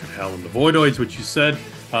with Richard Hell and the Voidoids, which you said.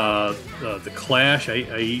 The Clash, I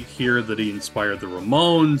hear that he inspired the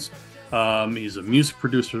Ramones. He's a music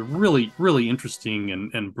producer, really, really interesting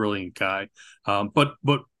and brilliant guy. But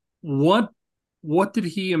what did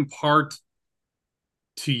he impart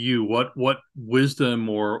to you? What wisdom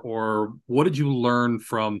or what did you learn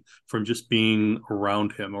from just being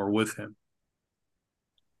around him or with him?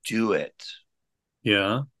 Do it.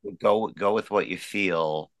 Yeah. Go with what you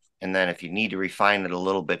feel, and then if you need to refine it a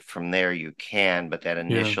little bit from there, you can. But that Yeah.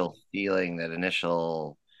 initial feeling, that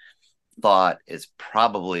initial thought is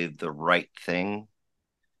probably the right thing.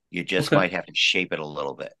 You just Okay. might have to shape it a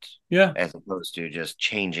little bit, Yeah. as opposed to just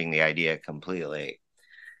changing the idea completely.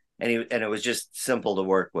 And it was just simple to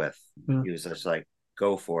work with. Yeah. He was just like,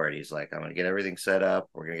 go for it. He's like, I'm gonna get everything set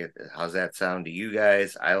up. We're gonna get, how's that sound to you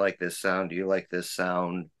guys? I like this sound. Do you like this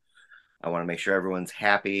sound? I want to make sure everyone's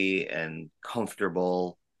happy and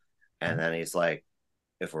comfortable. And then he's like,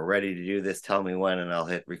 if we're ready to do this, tell me when and I'll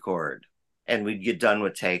hit record. And we'd get done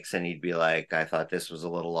with takes and he'd be like, I thought this was a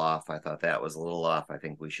little off. I thought that was a little off. I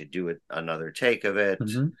think we should do it another take of it.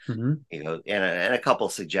 Mm-hmm. Mm-hmm. And a couple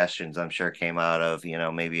suggestions I'm sure came out of,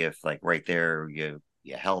 maybe if like right there you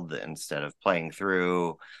held it instead of playing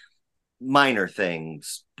through, minor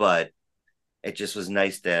things, but it just was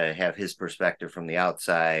nice to have his perspective from the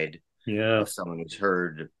outside Yeah. as someone who's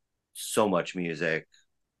heard so much music.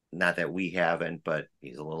 Not that we haven't, but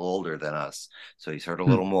he's a little older than us, so he's heard a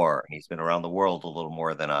little more. He's been around the world a little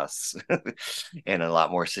more than us in a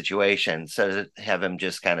lot more situations. So to have him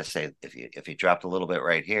just kind of say, if you dropped a little bit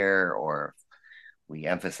right here, or we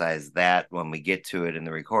emphasize that when we get to it in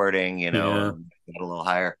the recording, Yeah. get a little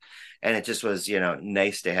higher. And it just was,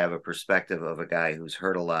 nice to have a perspective of a guy who's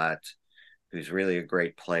heard a lot, who's really a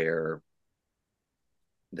great player,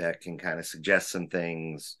 that can kind of suggest some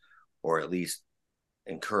things, or at least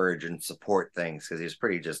encourage and support things, because he's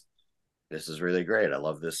pretty just, this is really great. I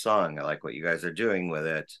love this song. I like what you guys are doing with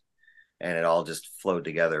it. And it all just flowed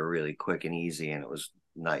together really quick and easy. And it was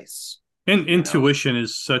nice. And intuition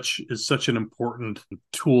is such an important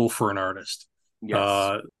tool for an artist. Yes.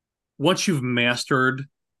 Uh, Once you've mastered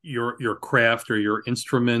your craft or your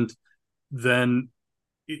instrument, then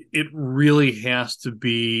it really has to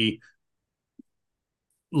be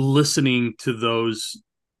listening to those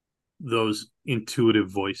those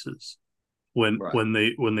intuitive voices Right. when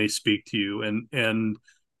they speak to you,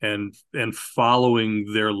 and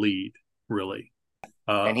following their lead, really.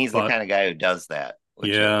 And he's the But kind of guy who does that,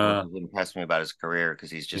 which yeah, has impressed me about his career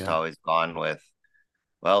because he's just yeah, always gone with,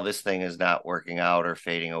 well, this thing is not working out or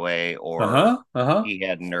fading away, or uh-huh, uh-huh, he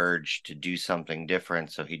had an urge to do something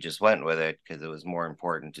different, so he just went with it because it was more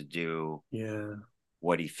important to do yeah,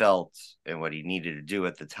 what he felt and what he needed to do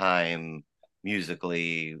at the time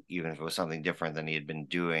musically, even if it was something different than he had been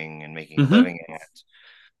doing and making a mm-hmm, living at,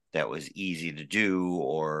 that was easy to do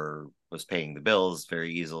or was paying the bills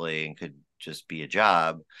very easily and could just be a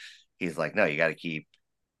job. He's like, no, you got to keep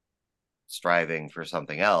striving for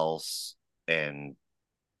something else. And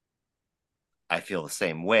I feel the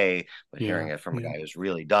same way, but yeah, hearing it from a yeah, guy who's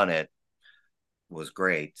really done it was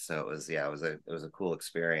great. So it was, yeah, it was a cool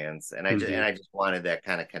experience. indeed, I just wanted that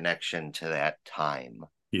kind of connection to that time.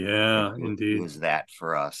 And yeah, it indeed. was that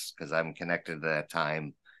for us because I'm connected to that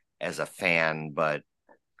time as a fan, but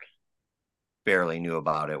barely knew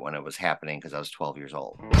about it when it was happening because I was 12 years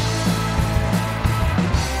old.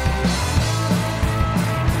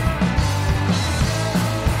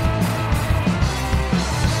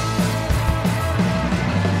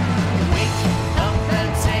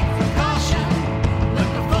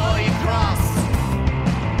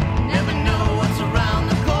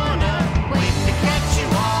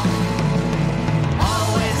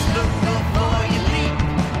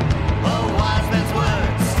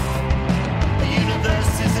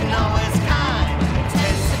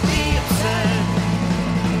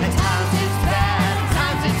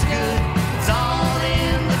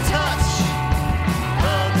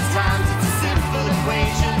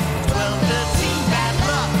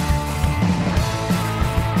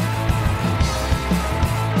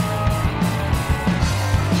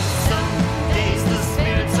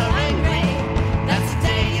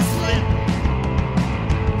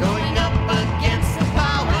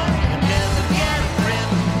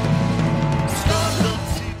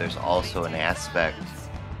 There's also an aspect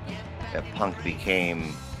that punk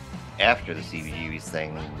became after the CBGB's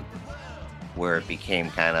thing where it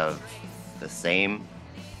became kind of the same.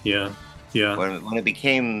 Yeah, yeah, When it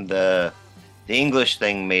became the English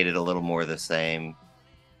thing made it a little more the same,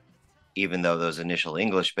 even though those initial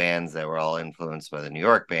English bands that were all influenced by the New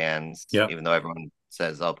York bands, yeah. even though everyone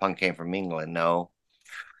says, oh, punk came from England. No,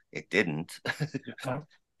 it didn't.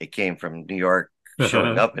 It came from New York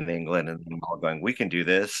showing up in England and all going, we can do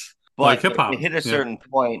this. Like But hip it hop. hit a Yeah, certain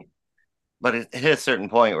point. But it hit a certain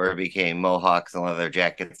point where it became mohawks and leather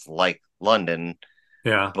jackets like London,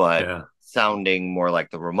 yeah, but yeah, sounding more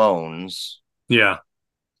like the Ramones, yeah.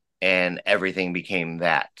 and everything became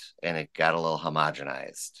that, and it got a little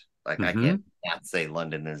homogenized. Like I Mm-hmm, can't not say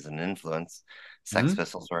London is an influence. Sex mm-hmm,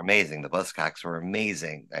 Pistols were amazing. The Buzzcocks were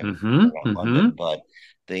amazing. mm-hmm, They're not mm-hmm. London, but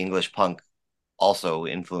the English punk also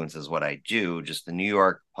influences what I do. Just the New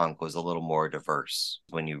York punk was a little more diverse.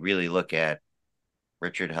 When you really look at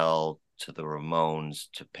Richard Hell to the Ramones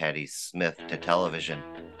to Patti Smith to Television,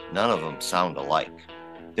 none of them sound alike.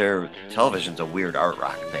 Television's a weird art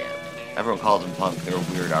rock band. Everyone calls them punk. They're a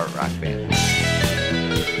weird art rock band.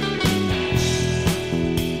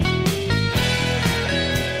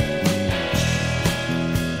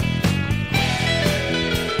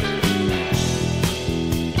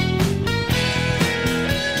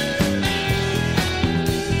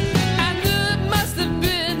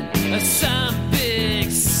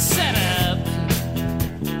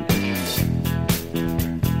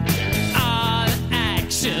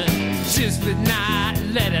 Just would not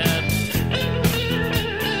let up.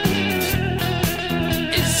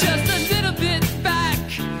 It's just a little bit back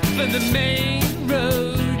from the main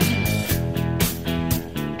road,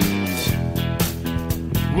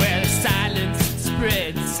 where the silence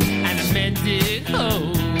spreads and the mended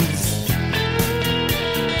holds.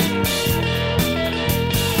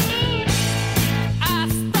 I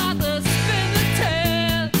start to spin the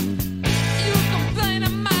tale. You complain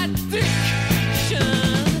of my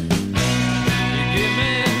diction.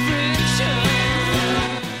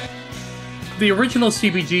 The original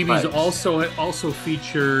CBGBs Right. also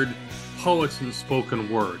featured poets and spoken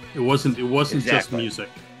word. It wasn't just Exactly. music.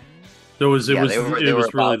 There was it Yeah, was they were it was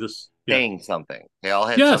really about this. Yeah. saying something. They all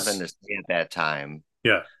had something Yes. to say at that time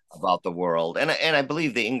Yeah. about the world. And I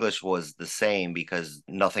believe the English was the same because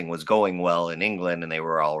nothing was going well in England and they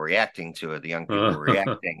were all reacting to it. The young people were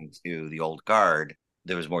reacting to the old guard.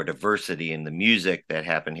 There was more diversity in the music that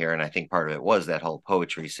happened here. And I think part of it was that whole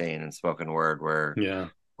poetry scene and spoken word where Yeah.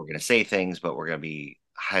 we're going to say things, but we're going to be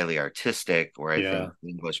highly artistic. Where I Yeah. think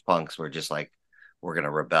English punks were just like, we're going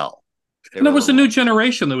to rebel. They And were there a was a little new more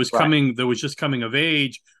generation that was right. coming, that was just coming of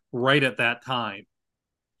age, right at that time,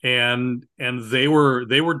 and they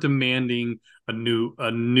were demanding a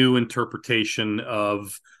new interpretation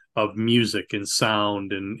of music and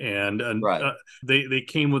sound, and Right. they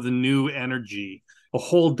came with a new energy, a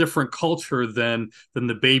whole different culture than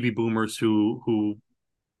the baby boomers who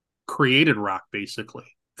created rock. Basically,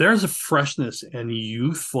 there's a freshness and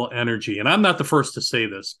youthful energy, and I'm not the first to say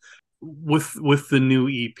this with the new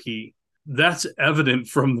EP. That's evident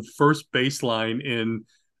from the first bass line in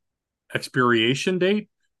Expiration Date.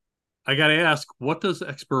 I got to ask, what does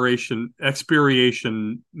expiration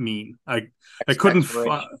mean? I couldn't.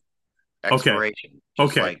 Expiration. Okay, Expiration.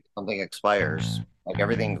 Just okay. like something expires. Like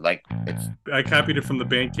everything. Like it's. I copied it from the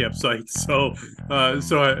Bandcamp site, so Did I I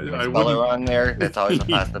spell it wouldn't. wrong there? That's always a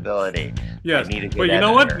possibility. I Yes, need a but good you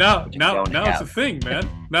know what? editor, Now, which I now, don't now it's a have. thing, man.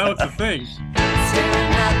 Now it's a thing. Staring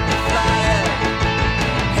at the fire,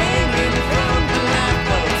 hanging from the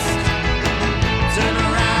lamppost. Turn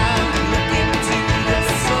around and look into the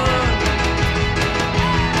sun.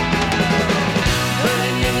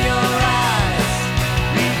 Burning in your eyes,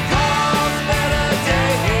 recalls better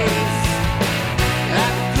days.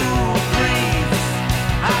 Like a cool breeze,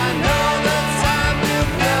 I know the time will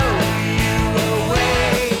blow you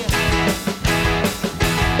away.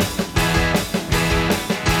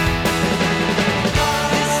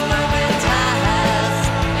 This moment has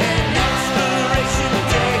an expiration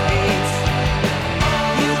date.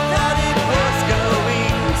 You thought it was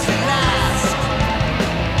going to last.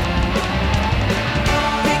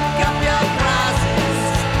 Pick up your prizes,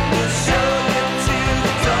 we'll show you to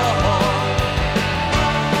the door.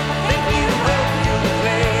 Think you hope you'll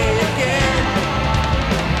play again.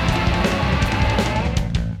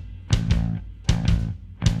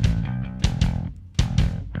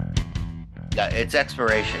 Yeah, it's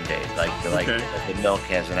expiration date. Like Okay. the milk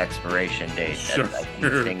has an expiration date. Sure. And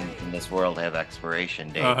these things in this world have expiration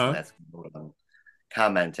dates, Uh-huh. and that's what I'm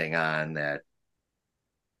commenting on. That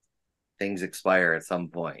things expire at some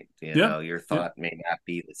point. Yeah. Your Yeah. thought may not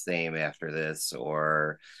be the same after this,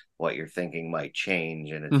 or what you're thinking might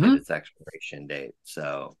change, and it's hit Hmm. its expiration date.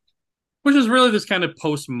 So Which is really this kind of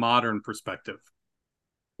postmodern perspective.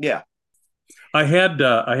 yeah, I had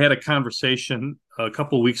a conversation a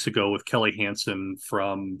couple of weeks ago with Kelly Hansen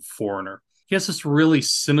from Foreigner. He has this really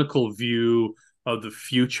cynical view of the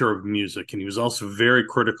future of music, and he was also very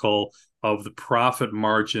critical of the profit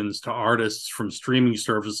margins to artists from streaming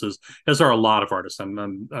services, as are a lot of artists.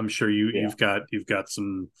 I'm sure yeah, you've got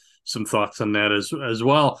some thoughts on that as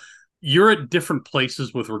well. You're at different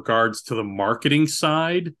places with regards to the marketing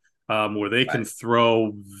side, where they can right.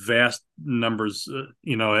 throw vast numbers,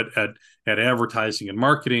 at advertising and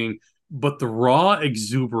marketing, but the raw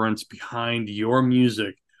exuberance behind your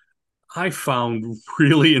music I found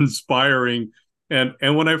really inspiring. And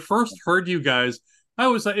when I first heard you guys, I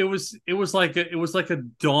was it was like a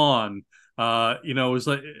dawn.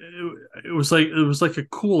 It was like a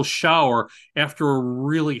cool shower after a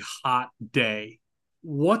really hot day.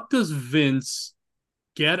 What does Vince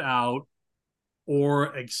get out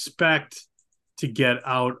or expect to get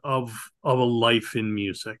out of a life in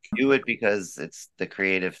music? Do it because it's the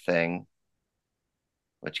creative thing,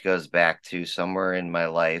 which goes back to somewhere in my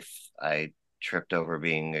life I tripped over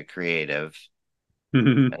being a creative,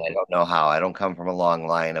 and I don't know how. I don't come from a long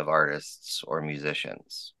line of artists or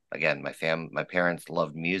musicians. Again, my parents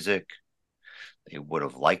loved music. They would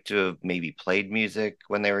have liked to have maybe played music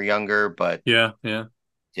when they were younger, but Yeah, yeah.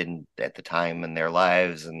 didn't at the time in their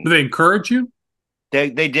lives. Do And they encourage you? they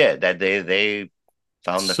did that. They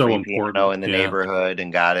found the So free important. piano in the Yeah. neighborhood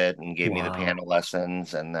and got it and gave me the Wow. piano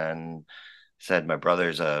lessons, and then said my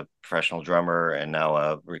brother's a professional drummer and now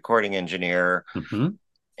a recording engineer, Hmm.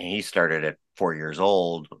 and he started at 4 years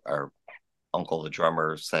old. Our uncle, the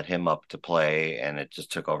drummer, set him up to play, and it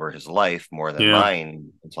just took over his life more than Yeah.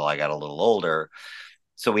 mine until I got a little older.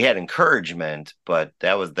 So we had encouragement, but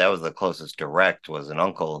that was the closest direct, was an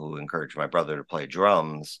uncle who encouraged my brother to play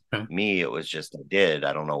drums. Okay. Me, it was just I did.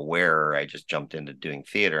 I don't know where. I just jumped into doing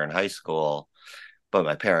theater in high school, but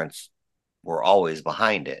my parents were always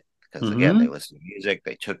behind it because again, they Hmm. listened to music.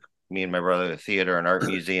 They took me and my brother to theater and art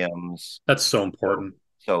museums. That's so So, important.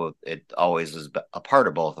 so it always was a part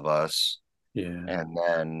of both of us. Yeah. And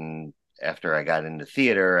then after I got into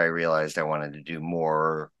theater, I realized I wanted to do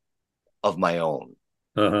more of my own.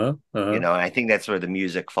 Uh-huh. Uh-huh. And I think that's where the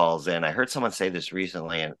music falls in. I heard someone say this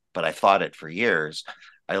recently, but I thought it for years.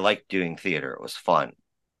 I liked doing theater. It was fun.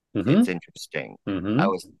 Hmm. It's interesting. I Hmm.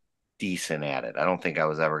 was decent at it. I don't think I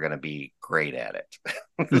was ever going to be great at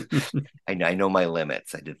it. I know my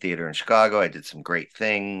limits. I did theater in Chicago. I did some great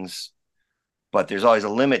things, but there's always a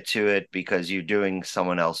limit to it because you're doing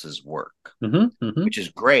someone else's work, mm-hmm. which is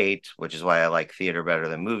great, which is why I like theater better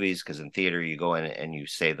than movies, because in theater you go in and you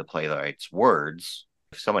say the playwright's words.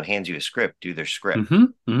 If someone hands you a script, do their script.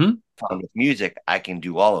 With music, I can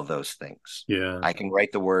do all of those things. Yeah. I can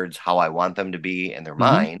write the words how I want them to be in their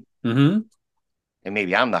mind. And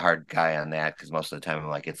maybe I'm the hard guy on that, because most of the time I'm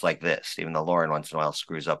like, it's like this, even though Lauren once in a while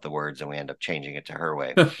screws up the words and we end up changing it to her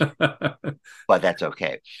way. But that's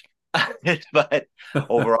okay. But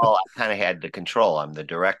overall, I kind of had the control. I'm the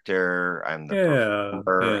director, I'm the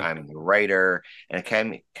performer, I'm the writer, and it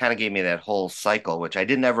kind of gave me that whole cycle, which I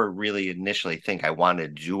didn't ever really initially think I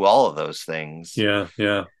wanted to do all of those things. Yeah.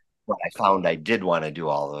 But I found I did want to do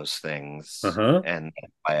all those things, and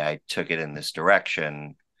that's why I took it in this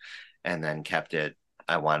direction, and then kept it.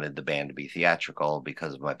 I wanted the band to be theatrical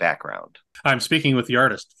because of my background. I'm speaking with the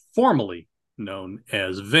artist formerly known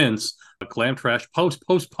as Vince, a glam trash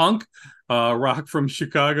post-punk rock from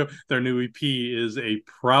Chicago. Their new EP is a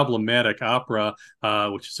problematic opera,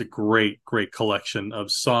 which is a great collection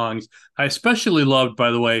of songs. I especially loved,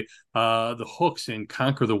 by the way, the hooks in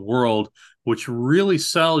Conquer the World, which really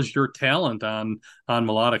sells your talent on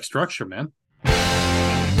melodic structure, man.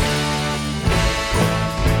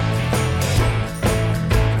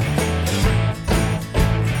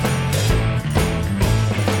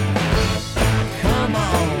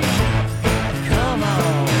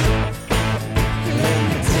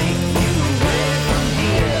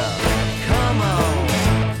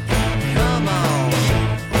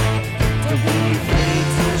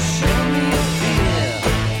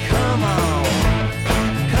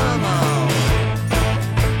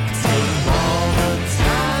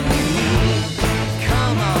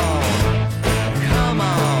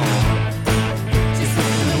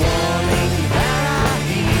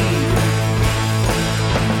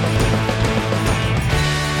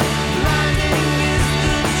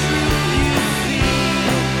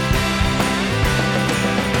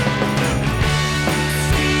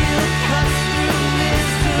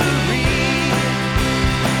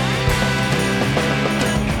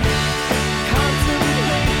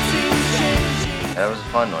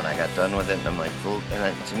 Fun when I got done with it, and I'm like,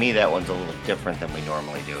 and to me that one's a little different than we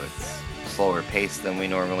normally do. It's slower paced than we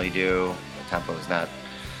normally do. The tempo is not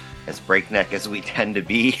as breakneck as we tend to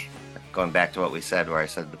be. Going back to what we said, where I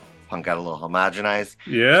said the punk got a little homogenized.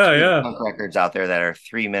 Yeah. Punk records out there that are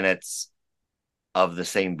 3 minutes of the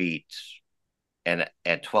same beat, and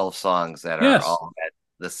 12 songs that are all at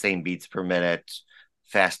the same beats per minute,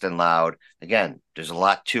 fast and loud. Again, there's a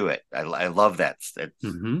lot to it. I love that.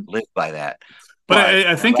 Live by that. But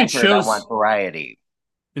I think it shows. I want variety.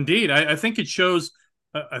 Indeed, I think it shows.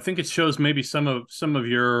 I think it shows maybe some of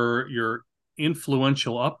your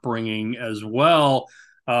influential upbringing as well.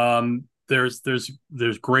 There's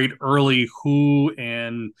great early Who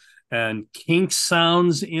and Kink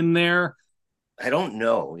sounds in there. I don't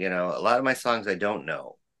know. A lot of my songs I don't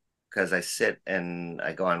know, because I sit and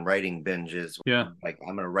I go on writing binges. Yeah, like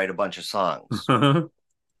I'm going to write a bunch of songs.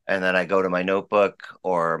 And then I go to my notebook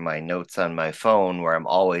or my notes on my phone, where I'm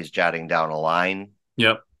always jotting down a line.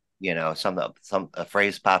 Yep. A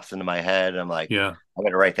phrase pops into my head. And I'm like, yeah, I'm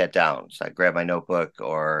going to write that down. So I grab my notebook,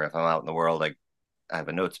 or if I'm out in the world, I have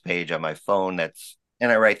a notes page on my phone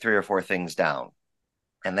and I write 3 or 4 things down.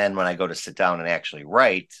 And then when I go to sit down and actually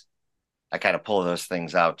write, I kind of pull those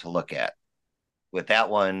things out to look at. With that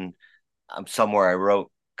one, somewhere I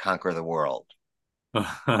wrote Conquer the World.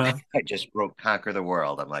 I just wrote Conquer the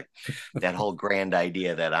World. I'm like, that whole grand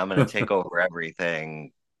idea that I'm going to take over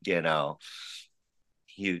everything, hubristic.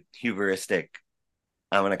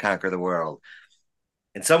 I'm going to conquer the world.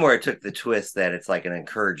 And somewhere it took the twist that it's like an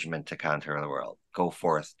encouragement to conquer the world. Go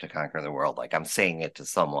forth to conquer the world. Like I'm saying it to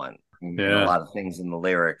someone. Yeah. A lot of things in the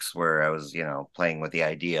lyrics where I was, playing with the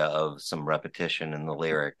idea of some repetition in the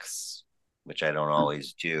lyrics, which I don't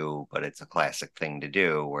always do, but it's a classic thing to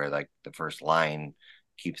do, where like the first line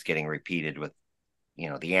keeps getting repeated with,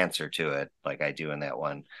 the answer to it, like I do in that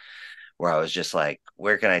one, where I was just like,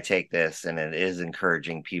 where can I take this? And it is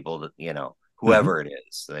encouraging people to, whoever it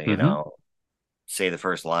is, say the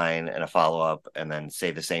first line and a follow-up, and then say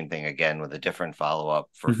the same thing again with a different follow-up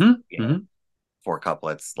for, 4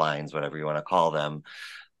 couplets, lines, whatever you want to call them.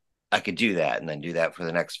 I could do that, and then do that for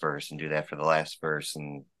the next verse, and do that for the last verse.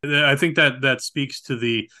 And I think that speaks to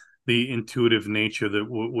the intuitive nature that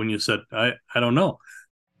when you said, I don't know.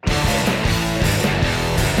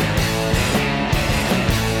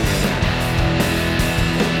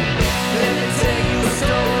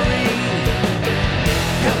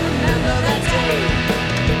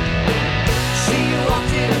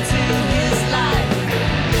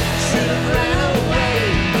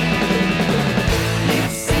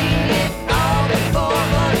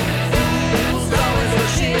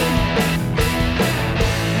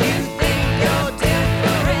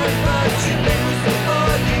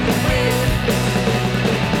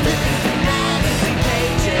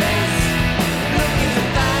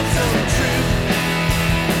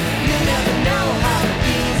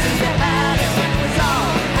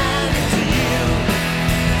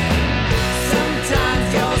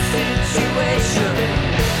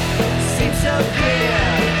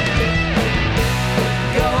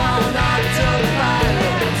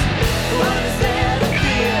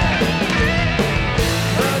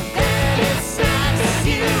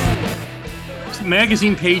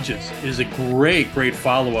 Magazine Pages is a great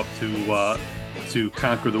follow-up to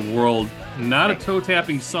Conquer the World. Not a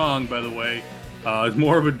toe-tapping song, by the way. It's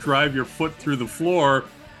more of a drive your foot through the floor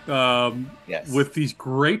Yes. with these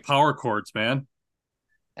great power chords, man.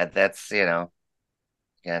 That's,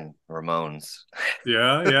 again, Ramones.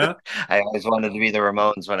 Yeah, yeah. I always wanted to be the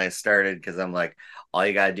Ramones when I started because I'm like, all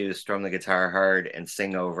you gotta do is strum the guitar hard and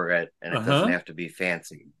sing over it, and it doesn't Uh-huh. have to be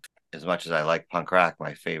fancy. As much as I like punk rock,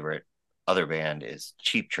 my favorite other band is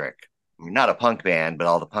Cheap Trick. I mean, not a punk band, but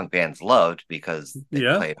all the punk bands loved because they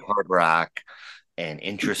Yeah. played hard rock and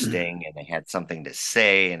interesting, and they had something to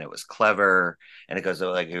say, and it was clever. And it goes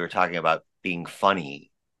like we were talking about being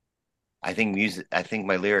funny. I think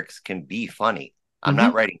my lyrics can be funny. I'm not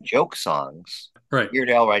Mm-hmm. writing joke songs. Right.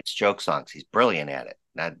 Weird Al writes joke songs. He's brilliant at it.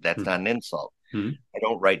 That's not an insult. Mm-hmm. I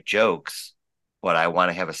don't write jokes, but I want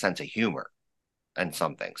to have a sense of humor and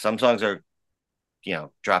something. Some songs are,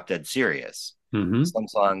 drop dead serious. Mm-hmm. Some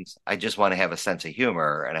songs I just want to have a sense of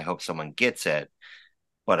humor and I hope someone gets it,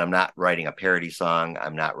 but I'm not writing a parody song.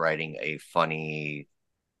 I'm not writing a funny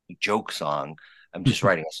joke song. I'm just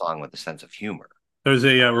writing a song with a sense of humor. There's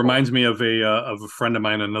a reminds me of a friend of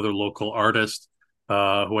mine, another local artist who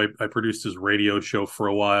I produced his radio show for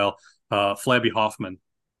a while, Flabby Hoffman.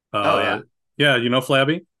 Oh yeah, Uh, yeah, you know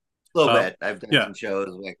Flabby? a little Uh, bit. I've done yeah. some shows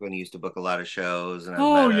like when he used to book a lot of shows, and I've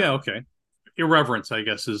Oh, met yeah. him. Okay. Irreverence, I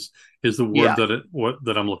guess, is the word Yeah,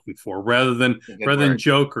 that I'm looking for, rather than a good word.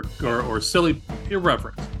 joke or silly.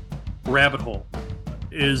 Irreverence. Rabbit Hole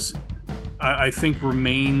is, I think,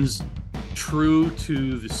 remains true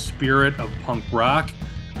to the spirit of punk rock.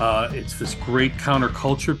 It's this great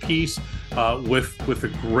counterculture piece with a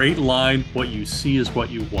great line: "What you see is what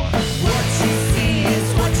you want." What you see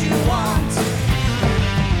is what you want.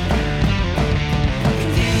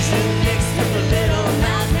 Confusion mixed with a little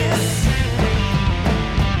madness.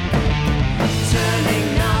 Turning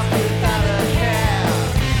off without a care.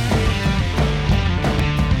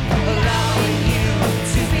 Allowing you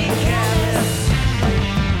to be careless.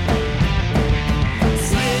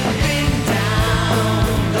 Slipping down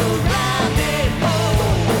the rabbit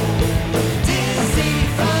hole. Dizzy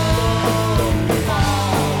from the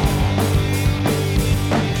fall.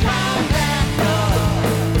 Climb back up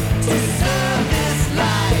to serve this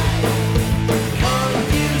life.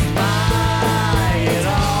 Confused by it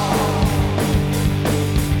all.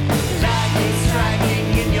 Lightning striking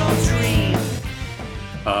in your dream.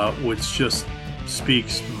 Which just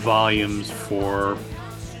speaks volumes for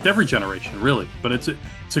every generation, really. But it's a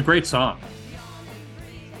great song.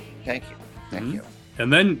 Thank you, thank you.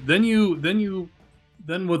 And then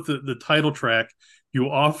with the title track, you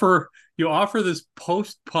offer this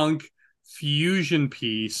post-punk fusion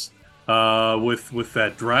piece with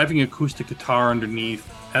that driving acoustic guitar underneath,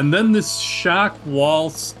 and then this shock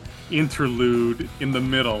waltz interlude in the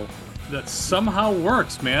middle that somehow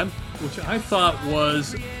works, man, which I thought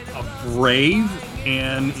was a brave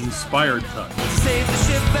and inspired touch. Save the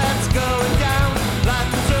ship that's going down. Life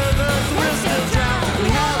preservers will still drown. We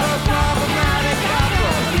have a problematic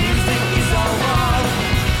opera. The music is all wrong.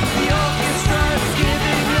 The orchestra is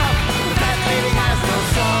giving up. That lady has no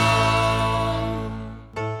song.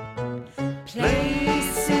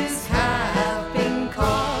 Places have been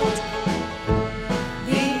called.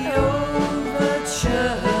 The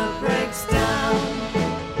overture breaks down.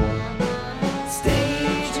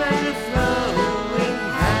 Stage man throwing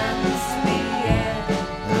hands in the air.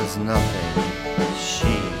 There's nothing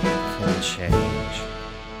she can change.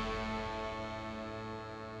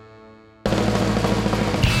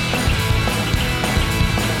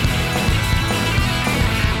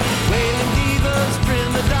 Wailing divas,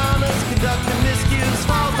 prima donnas, conducting miscues,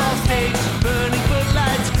 falls off stage, burning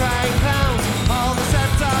footlights, crying clowns. All the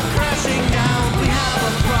sets are crashing down. We have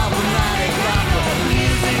a problematic opera. The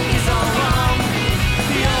music is all wrong.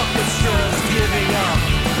 The orchestra's giving up.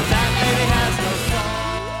 That lady has no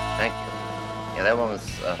song. Thank you. Yeah, that one was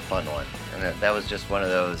a fun one, and that was just one of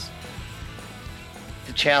those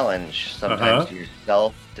to challenge sometimes Uh-huh.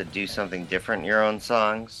 yourself to do something different in your own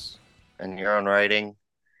songs and your own writing.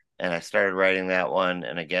 And I started writing that one,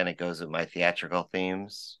 and again, it goes with my theatrical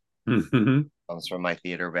themes. Mhm. Comes from my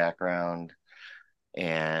theater background,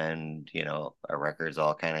 and our records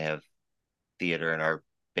all kind of have theater and art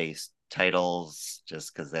based titles,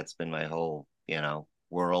 just because that's been my whole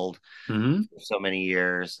world Mhm. for so many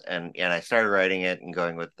years. And I started writing it and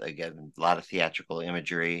going with, again, a lot of theatrical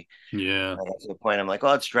imagery. Yeah. And to the point I'm like,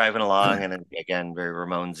 oh, it's driving along, and then, again, very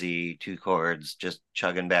Ramonesy, two chords, just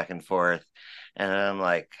chugging back and forth. And then I'm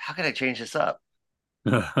like, how can I change this up?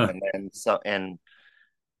 And then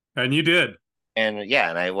And you did. And yeah,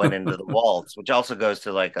 and I went into the waltz, which also goes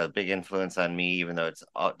to like a big influence on me, even though it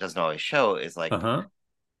doesn't always show, is Uh-huh.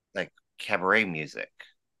 like cabaret music.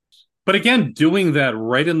 But again, doing that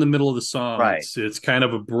right in the middle of the song, Right. it's kind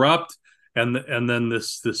of abrupt, and then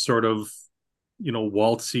this sort of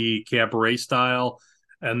waltzy cabaret style,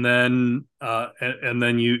 and then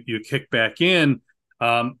you kick back in.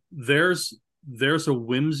 There's a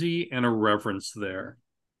whimsy and a reverence there,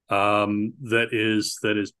 that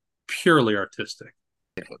is purely artistic.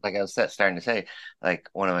 Like I was starting to say, like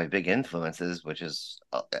one of my big influences, which is,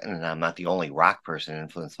 and I'm not the only rock person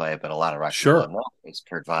influenced by it, but a lot of rock people I Sure. know, is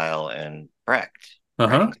Kurt Weill and Brecht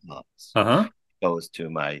Uh-huh. writing songs. Uh-huh. Goes to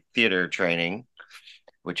my theater training,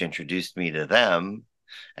 which introduced me to them.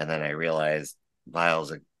 And then I realized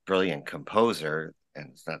Weill's a brilliant composer, and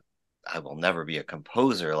it's not, I will never be a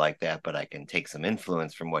composer like that, but I can take some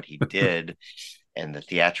influence from what he did and the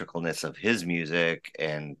theatricalness of his music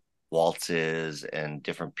and waltzes and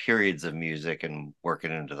different periods of music and work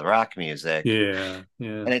it into the rock music. Yeah.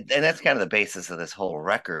 Yeah. And that's kind of the basis of this whole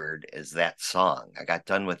record is that song. I got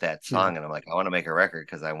done with that Yeah. song and I'm like, I want to make a record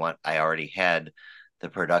because I already had the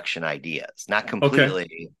production ideas. Not Okay.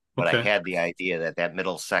 completely, but I Okay. had the idea that that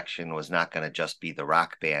middle section was not going to just be the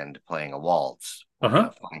rock band playing a waltz. We're going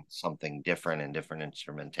Uh-huh. to find something different and different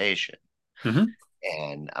instrumentation. Mm-hmm.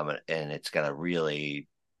 And it's going to really,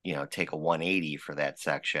 take a 180 for that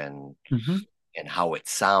section Mm-hmm. and how it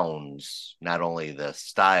sounds, not only the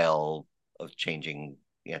style of changing,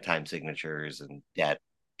 time signatures, and that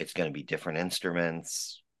it's going to be different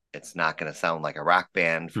instruments. It's not going to sound like a rock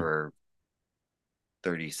band for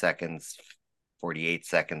 30 seconds, 48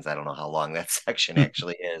 seconds. I don't know how long that section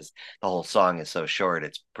actually is. The whole song is so short,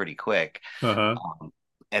 it's pretty quick. Uh-huh.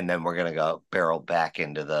 And then we're going to go barrel back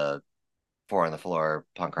into the four on the floor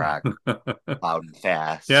punk rock, loud and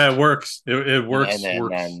Yeah, it fast. works. It And works. then,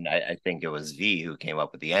 Works. then I think it was V who came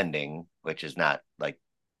up with the ending, which is not like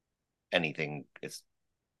anything. It's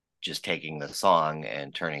just taking the song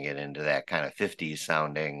and turning it into that kind of 50s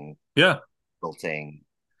sounding Yeah. thing.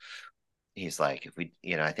 He's like, if we,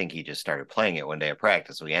 I think he just started playing it one day at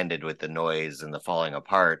practice. We ended with the noise and the falling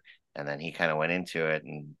apart, and then he kind of went into it,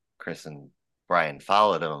 and Chris and Brian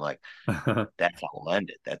followed him. I'm like, that's how we'll end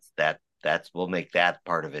it. That's we'll make that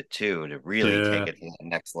part of it too, to really take Yeah. it to the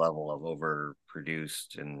next level of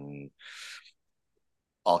overproduced and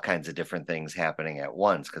all kinds of different things happening at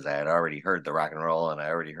once, because I had already heard the rock and roll and I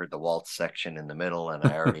already heard the waltz section in the middle, and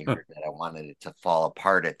I already heard that I wanted it to fall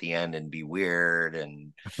apart at the end and be weird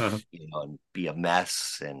and and be a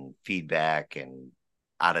mess and feedback and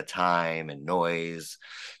out of time and noise,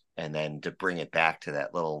 and then to bring it back to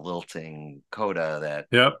that little lilting coda that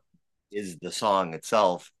Yep. is the song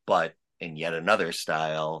itself, but in yet another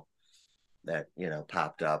style that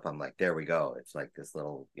popped up. I'm like, there we go. It's like this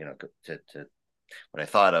little, to what I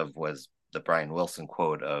thought of was the Brian Wilson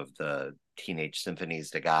quote of the Teenage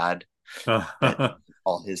Symphonies to God, that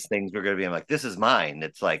all his things were going to be. I'm like, this is mine.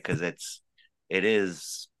 It's like, because it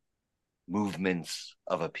is movements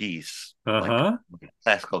of a piece, like Uh-huh.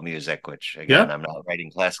 classical music, which again, Yep. I'm not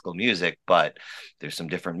writing classical music, but there's some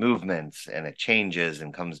different movements and it changes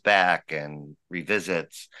and comes back and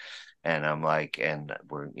revisits. And I'm like, and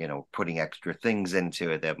we're, putting extra things into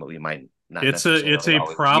it that we might not It's necessarily a always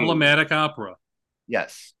use. problematic opera.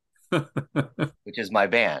 Yes, which is my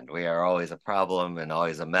band. We are always a problem and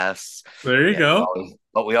always a mess. There you And go.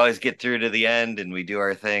 but we always get through to the end and we do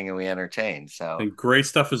our thing and we entertain. So And great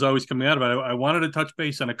stuff is always coming out of it. I wanted to touch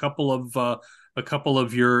base on a couple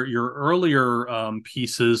of your earlier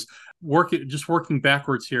pieces. Working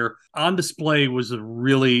backwards here. On Display was a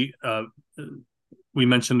really we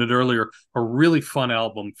mentioned it earlier, a really fun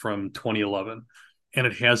album from 2011. And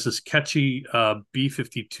it has this catchy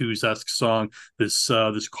B-52s-esque song, this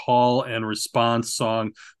call and response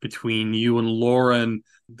song between you and Lauren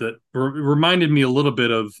that reminded me a little bit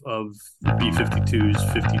of B-52's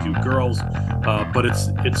 52 Girls, but it's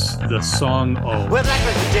the song "Oh." With like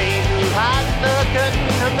the day who hides the curtain,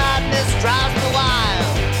 her madness drives me wild.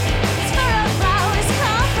 Scar of flowers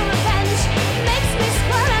call for revenge, makes me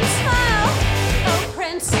squirm and smile. Oh,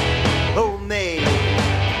 Prince, Oh, May,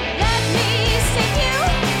 let me sing you.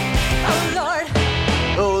 Oh, Lord,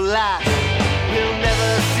 oh, lass, we'll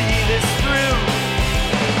never see this through.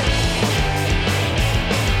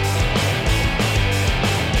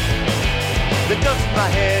 The ghost in my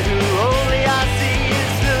head who only I see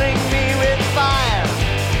is filling me with fire.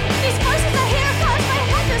 these voices I hear cause my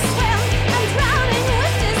head to swim. I'm drowning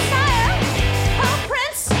with desire. Oh,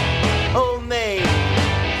 Prince, Oh, May,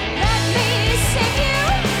 let me sing you.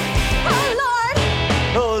 Oh, Lord,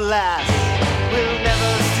 oh, lass, we'll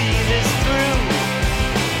never see this through.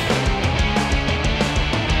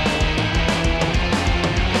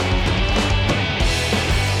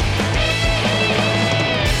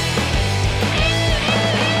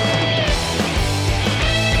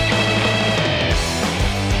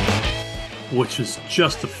 which is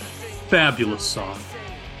just a fabulous song.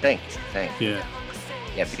 Thank you. Thank you. Yeah.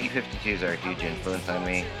 Yeah, B-52s are a huge influence on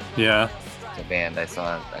me. Yeah. It's a band I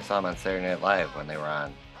saw them on Saturday Night Live when they were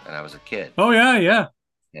on when I was a kid. Oh yeah, yeah.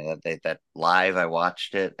 Yeah, that live I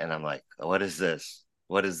watched it and I'm like, what is this?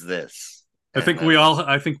 What is this? And then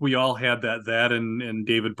I think we all had that and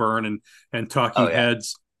David Byrne and oh Talking yeah.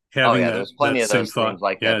 Heads Oh having yeah, that there's plenty of same those thought. things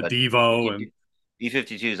like that, Yeah, but Devo and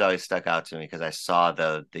B-52s always stuck out to me because I saw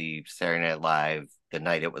the Saturday Night Live the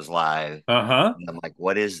night it was live. uh-huh. And I'm like,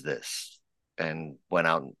 what is this? And went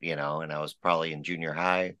out, and I was probably in junior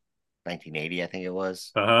high, 1980, I think it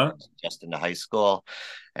was. I Uh-huh. was just into high school.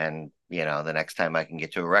 And, the next time I can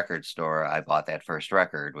get to a record store, I bought that first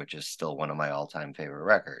record, which is still one of my all-time favorite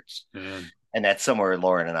records. Man. And that's somewhere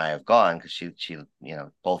Lauren and I have gone because she,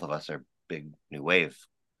 both of us are big new wave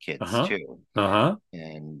kids Uh-huh. too. Uh-huh.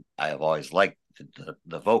 And I have always liked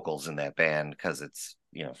the vocals in that band because it's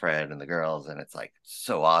Fred and the girls, and it's like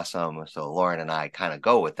so awesome. So Lauren and I kind of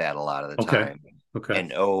go with that a lot of the Okay. time. Okay.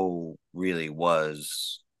 And O really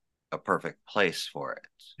was a perfect place for it.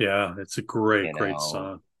 Yeah, it's a great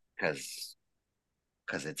song.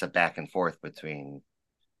 Because it's a back and forth between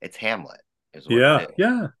it's Hamlet is what it Yeah, is,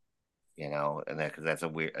 yeah. and that's a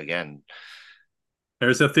weird again.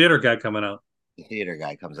 There's a theater guy coming out. The theater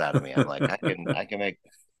guy comes out of me. I'm like, I can make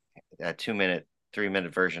a 2 minute, 3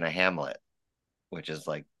 minute version of Hamlet, which is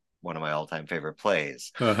like one of my all time favorite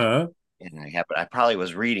plays. Uh-huh. And I probably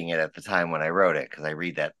was reading it at the time when I wrote it because I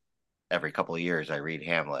read that every couple of years. I read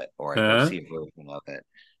Hamlet or I go Uh-huh. see a version of it.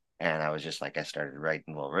 And I was just like, I started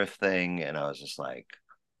writing a little riff thing, and I was just like,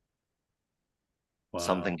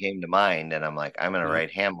 something Wow. came to mind, and I'm like, I'm gonna Yeah.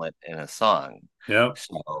 write Hamlet in a song. Yeah.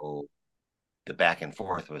 So the back and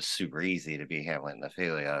forth was super easy to be Hamlet and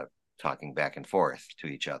Ophelia talking back and forth to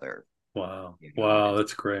each other, Wow. Wow, and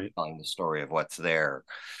that's great. telling the story of what's there,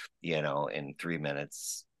 in 3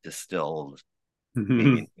 minutes distilled.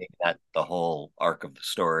 Maybe not the whole arc of the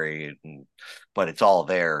story, but it's all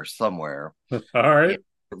there somewhere. All right.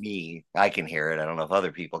 For me, I can hear it. I don't know if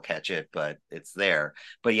other people catch it, but it's there.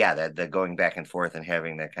 But yeah, that going back and forth and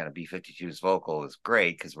having that kind of B-52's vocal is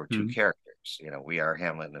great because we're two Mhm. characters. We are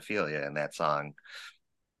Hamlet and Ophelia in that song,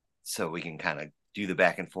 so we can kind of do the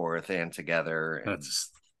back and forth and together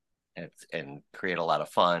That's and create a lot of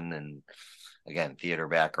fun. And again, theater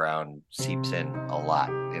background seeps in a lot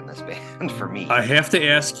in this band for me. I have to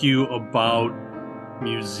ask you about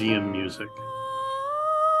museum music.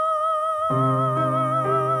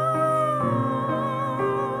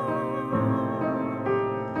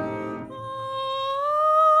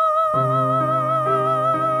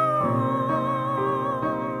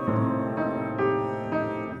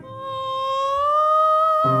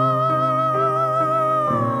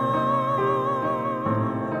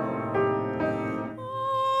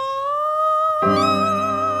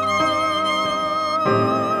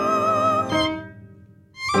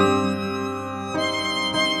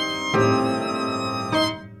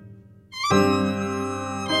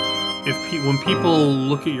 When people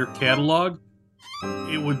look at your catalog,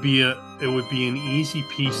 it would be an easy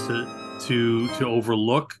piece to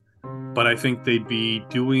overlook, but I think they'd be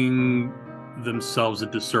doing themselves a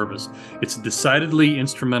disservice. It's a decidedly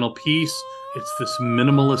instrumental piece. It's this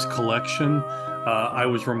minimalist collection. I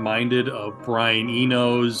was reminded of Brian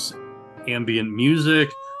Eno's ambient music,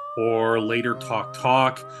 or later Talk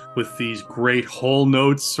Talk, with these great whole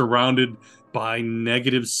notes surrounded by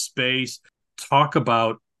negative space. Talk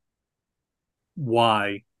about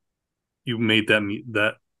why you made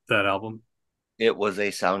that album. It was a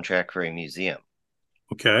soundtrack for a museum.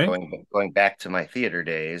 Okay. Going back to my theater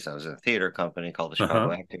days, I was in a theater company called the Chicago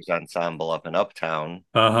Uh-huh. Actors Ensemble up in Uptown,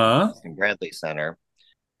 Uh-huh. in Bradley Center,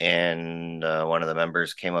 and one of the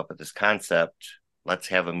members came up with this concept: let's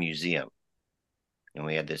have a museum. And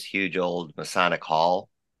we had this huge old Masonic hall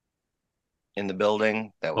in the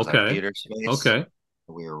building that was our Okay. theater space. Okay.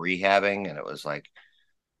 We were rehabbing, and it was like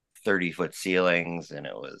 30-foot ceilings, and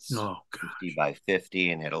it was Oh 50 gosh. by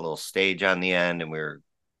 50, and had a little stage on the end, and we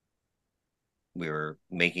were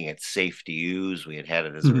making it safe to use. We had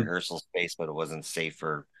it as a rehearsal space, but it wasn't safe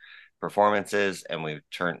for performances. And we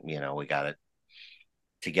got it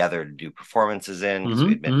together to do performances in because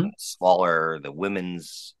we Mm-hmm. had been Mm-hmm. smaller. The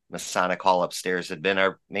women's Masonic Hall upstairs had been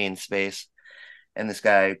our main space. And this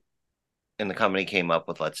guy in the company came up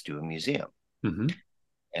with, let's do a museum, Mm-hmm.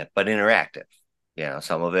 but interactive.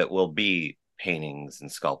 Some of it will be paintings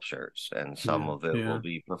and sculptures, and some Yeah. of it will Yeah.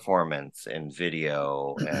 be performance and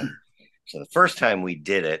video. And so the first time we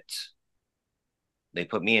did it, they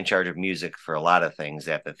put me in charge of music for a lot of things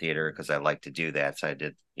at the theater because I like to do that. So I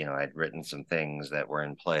did, I'd written some things that were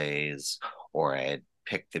in plays, or I had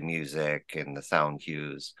pick the music and the sound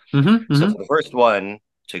cues. Mm-hmm, So mm-hmm. for the first one,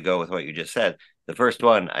 to go with what you just said, the first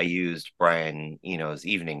one I used Brian Eno's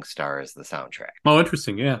Evening Star as the soundtrack. Oh,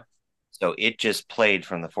 interesting. Yeah. So it just played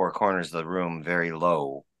from the four corners of the room very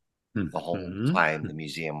low the whole time Mm-hmm. the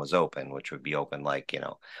museum was open, which would be open like,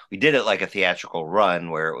 we did it like a theatrical run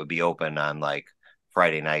where it would be open on like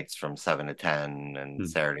Friday nights from 7 to 10 and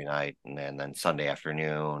Saturday night and then Sunday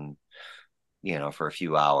afternoon, for a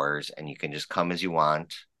few hours. And you can just come as you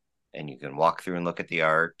want and you can walk through and look at the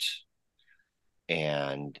art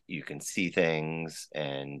and you can see things.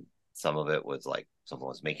 And some of it was like someone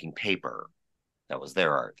was making paper. That was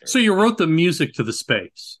their art. So you wrote the music to the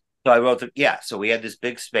space. So I wrote so we had this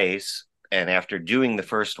big space. And after doing the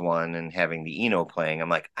first one and having the Eno playing, I'm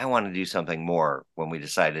like, I want to do something more when we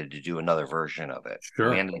decided to do another version of it.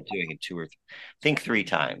 Sure. We ended up doing it I think 3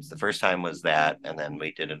 times. The first time was that, and then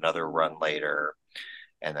we did another run later,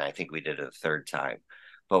 and then I think we did it a third time.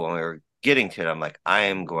 But when we were getting to it, I'm like, I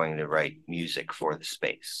am going to write music for the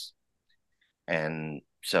space. And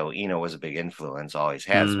so Eno was a big influence, always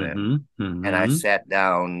has been. And I sat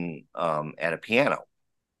down at a piano.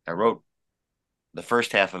 I wrote the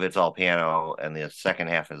first half of it's all piano, and the second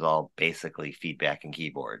half is all basically feedback and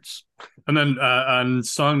keyboards. And then on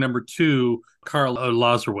song number 2, Carl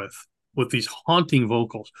Lazarwith with these haunting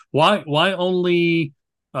vocals. Why only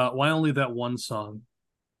that one song?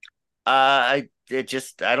 I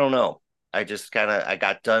don't know. I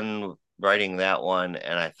got done writing that one,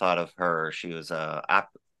 and I thought of her. She was a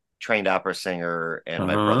trained opera singer and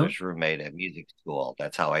my brother's roommate at music school.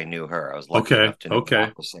 That's how I knew her. I was lucky enough to know an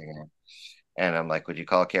opera singer. And I'm like, would you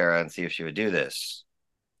call Kara and see if she would do this?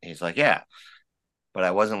 He's like, yeah. But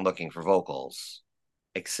I wasn't looking for vocals,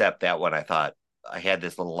 except that one I thought I had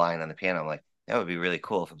this little line on the piano. I'm like, that would be really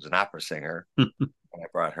cool if it was an opera singer. And I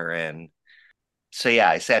brought her in. So yeah,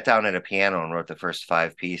 I sat down at a piano and wrote the first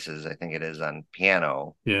 5 pieces. I think it is on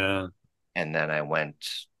piano. Yeah. And then I went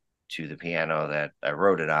to the piano that I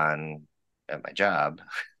wrote it on at my job.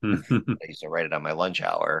 I used to write it on my lunch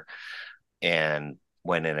hour and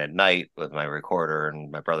went in at night with my recorder,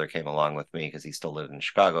 and my brother came along with me because he still lived in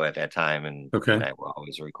Chicago at that time. And he and I were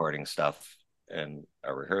always recording stuff in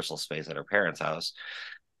a rehearsal space at our parents' house.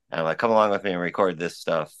 And I'm like, come along with me and record this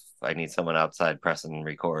stuff. I need someone outside pressing and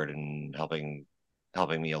record and helping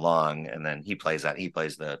me along. And then he plays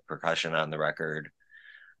the percussion on the record.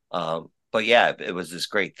 But yeah, it was this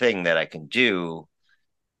great thing that I can do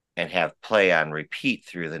and have play on repeat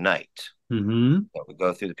through the night. It would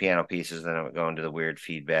go through the piano pieces, then it would go into the weird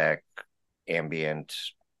feedback, ambient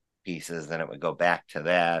pieces, then it would go back to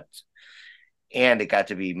that. And it got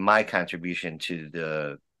to be my contribution to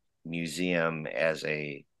the museum as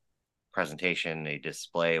a presentation, a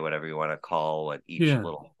display, whatever you want to call what each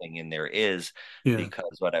little thing in there is.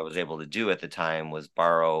 Because what I was able to do at the time was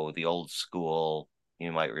borrow the old school,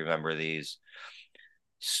 you might remember these,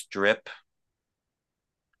 strip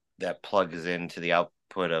that plugs into the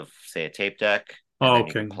output of, say, a tape deck. And then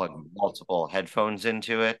you can plug multiple headphones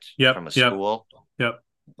into it from a school.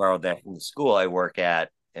 Borrowed that from the school I work at.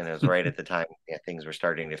 And it was right at the time things were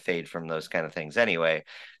starting to fade from those kind of things anyway.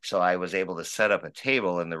 So I was able to set up a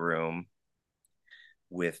table in the room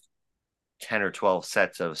with 10 or 12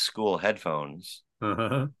 sets of school headphones.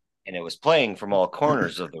 And it was playing from all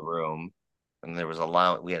corners of the room. And there was a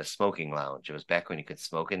lounge. We had a smoking lounge. It was back when you could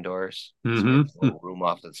smoke indoors. So we had a little room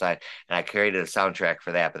off to the side. And I created a soundtrack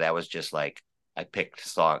for that. But that was just like, I picked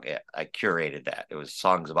song. I curated that. It was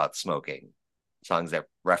songs about smoking, songs that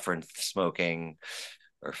referenced smoking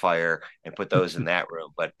or fire, and put those in that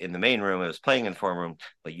room. But in the main room, it was playing in the form room,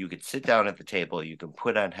 but you could sit down at the table, you can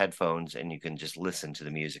put on headphones, and you can just listen to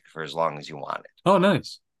the music for as long as you want it. Oh,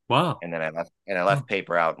 nice. Wow. And then I left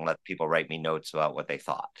paper out and let people write me notes about what they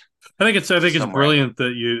thought. I think it's brilliant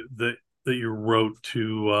that you wrote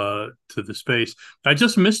to the space. I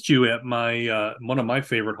just missed you at my one of my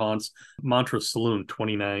favorite haunts, Montrose Saloon,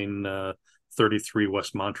 2933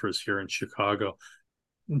 West Montrose here in Chicago.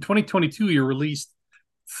 In 2022, you released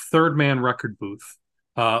Third Man Record Booth,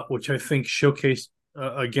 which I think showcased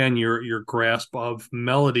again your grasp of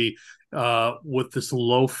melody with this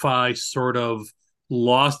lo-fi sort of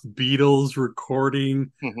lost Beatles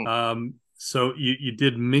recording. So you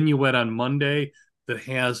did Minuet on Monday that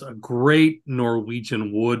has a great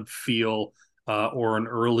Norwegian wood feel or an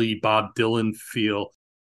early Bob Dylan feel.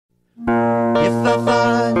 If I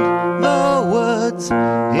find the words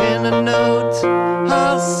in a note,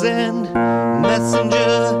 I'll send a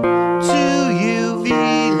messenger to you,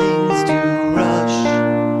 feelings to rush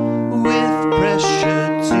with pressure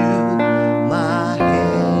to my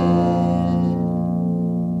head.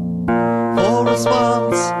 For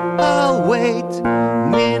response, I'll wait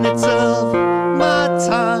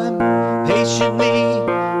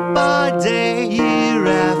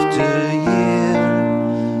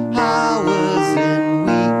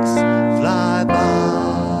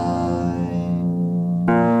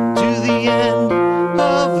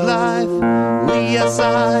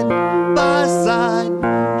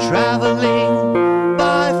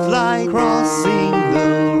crossing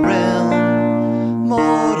the realm,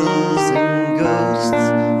 mortals and ghosts,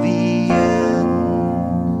 the end.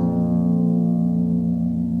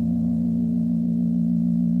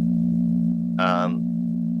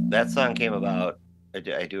 That song came about.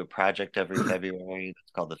 I do a project every February.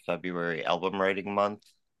 It's called the February Album Writing Month.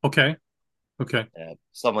 Okay.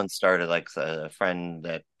 Someone started, like a friend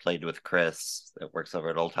that played with Chris that works over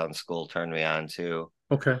at Old Town School turned me on to.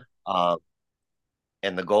 Okay.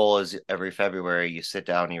 And the goal is every February you sit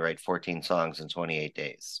down and you write 14 songs in 28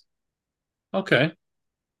 days. Okay.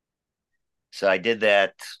 So I did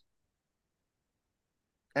that,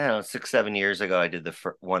 I don't know, 6, 7 years ago. I did the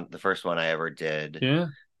first one I ever did. Yeah.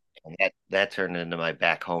 And that turned into my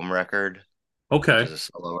Back Home record. Okay. Which is a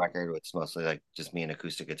solo record. It's mostly like just me and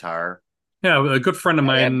acoustic guitar. Yeah, a good friend of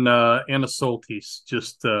mine, Anna Soltis,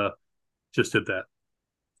 just did that.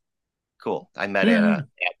 Cool. I met Anna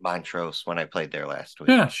at Montrose when I played there last week.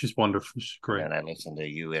 Yeah, she's wonderful. She's great. And I listened to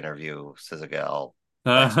you interview Sizagal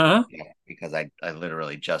because I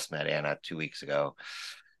literally just met Anna 2 weeks ago.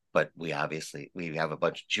 But we have a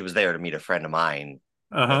bunch. She was there to meet a friend of mine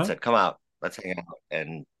that said, "Come out, let's hang out."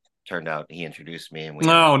 And turned out he introduced me. And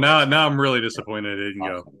now I'm really disappointed I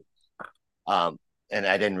didn't go. And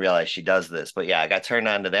I didn't realize she does this, but yeah, I got turned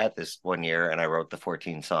on to that this one year, and I wrote the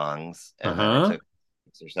 14 songs, and then I took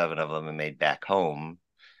 6 or 7 of them and made Back Home.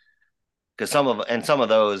 Because some of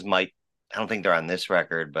those I don't think they're on this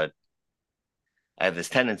record, but I have this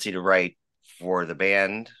tendency to write for the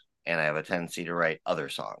band, and I have a tendency to write other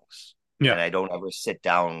songs. Yeah. And I don't ever sit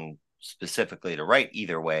down specifically to write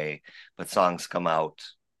either way, but songs come out.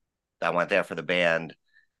 I want that for the band,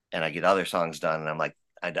 and I get other songs done, and I'm like,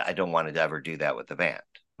 I don't want to ever do that with the band.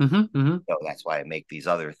 So that's why I make these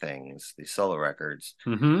other things, these solo records.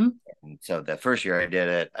 And so the first year I did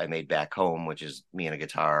it, I made Back Home, which is me and a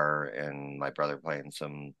guitar and my brother playing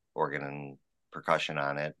some organ and percussion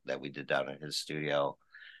on it that we did down at his studio.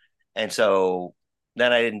 And so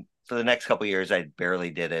then for the next couple of years, I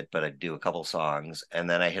barely did it, but I'd do a couple songs. And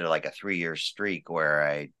then I hit like a 3-year streak where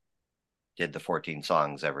I did the 14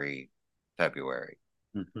 songs every February.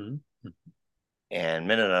 And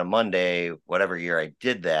Minute on a Monday, whatever year I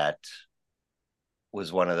did that,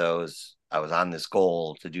 was one of those, I was on this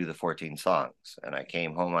goal to do the 14 songs. And I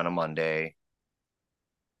came home on a Monday,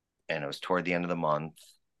 and it was toward the end of the month,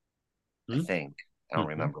 I think. I don't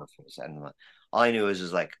remember if it was the end of the month. All I knew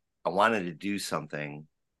is like, I wanted to do something,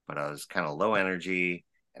 but I was kind of low energy.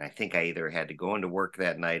 And I think I either had to go into work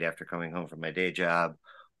that night after coming home from my day job,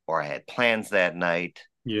 or I had plans that night.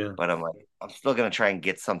 Yeah. But I'm like, I'm still going to try and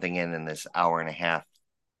get something in this hour and a half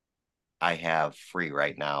I have free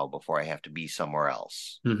right now before I have to be somewhere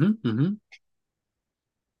else. And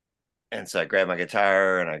so I grabbed my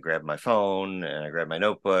guitar and I grabbed my phone and I grabbed my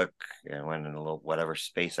notebook and went in a little whatever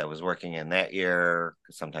space I was working in that year.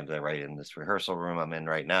 Because sometimes I write in this rehearsal room I'm in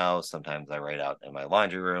right now. Sometimes I write out in my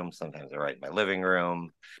laundry room. Sometimes I write in my living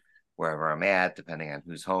room, wherever I'm at, depending on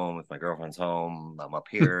who's home. If my girlfriend's home, I'm up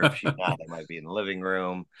here. If she's not, I might be in the living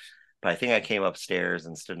room. But I think I came upstairs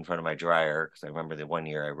and stood in front of my dryer because I remember the one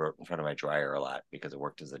year I wrote in front of my dryer a lot because it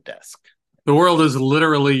worked as a desk. The world is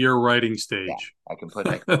literally your writing stage. Yeah, I can put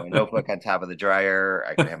my notebook on top of the dryer.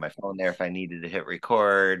 I can have my phone there if I needed to hit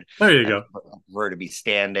record. There you go. I prefer to be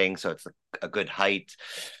standing, so it's a good height.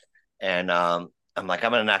 And I'm like, I'm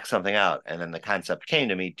going to knock something out. And then the concept came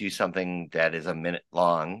to me, do something that is a minute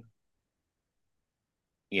long,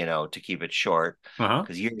 to keep it short.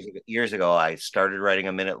 Because years ago, I started writing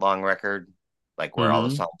a minute-long record, like where all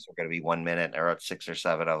the songs were going to be 1 minute. I wrote 6 or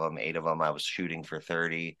 7 of them, 8 of them. I was shooting for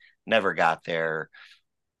 30. Never got there.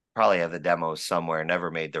 Probably have the demos somewhere. Never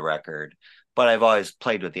made the record. But I've always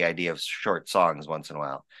played with the idea of short songs once in a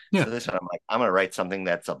while. Yeah. So this one, I'm like, I'm going to write something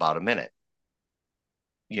that's about a minute.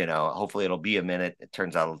 Hopefully it'll be a minute. It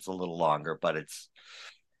turns out it's a little longer, but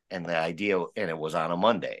and the idea, and it was on a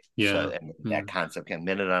Monday. Yeah. So, and that concept came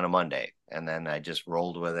minute on a Monday. And then I just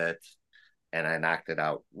rolled with it and I knocked it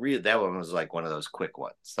out. That one was like one of those quick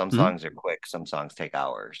ones. Some songs are quick. Some songs take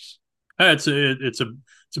hours. It's a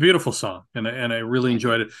beautiful song, and I really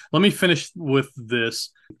enjoyed it. Let me finish with this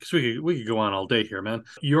because we could go on all day here, man.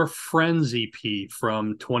 Your Friends EP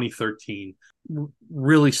from 2013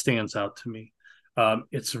 really stands out to me.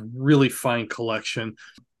 It's a really fine collection.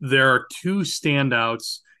 There are 2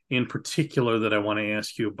 standouts in particular that I want to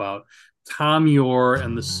ask you about. Tom Yorr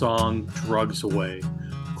and the song Drugs Away.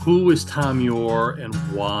 Who is Tom Yorr and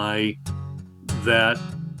why that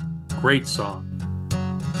great song?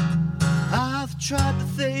 I've tried to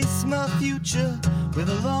face my future with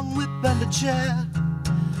a long whip and a chair,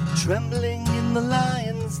 trembling in the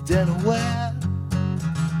lion's den aware.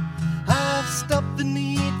 I've stopped the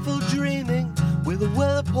needful dreaming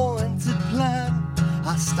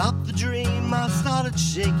started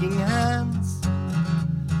shaking hands.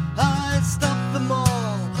 I stopped them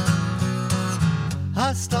all.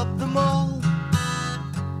 I stopped them all.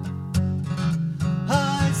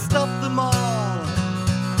 I stopped them all.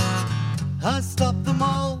 I stopped them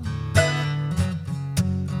all.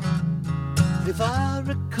 If I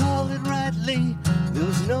recall it rightly, there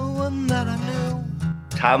was no one that I knew.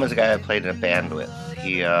 Tom was a guy I played in a band with.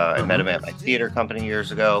 I met him at my theater company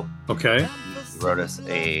years ago. Okay. He wrote us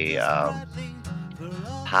a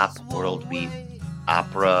pop world beat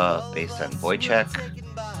opera based on Wojciech.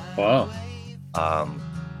 Wow.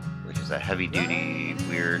 Which is a heavy duty,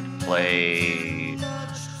 weird play.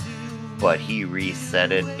 But he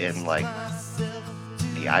reset it in like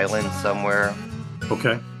the island somewhere.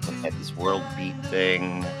 Okay. It had this world beat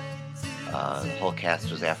thing. The whole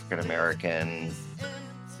cast was African American,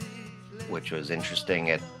 which was interesting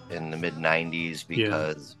in the mid '90s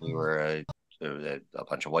because we were a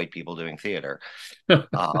bunch of white people doing theater.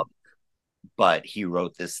 But he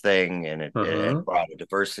wrote this thing, and it brought a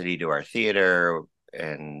diversity to our theater.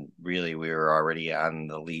 And really, we were already on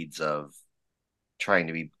the leads of trying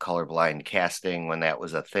to be colorblind casting when that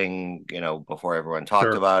was a thing, before everyone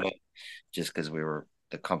talked about it, just because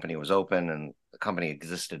the company was open and the company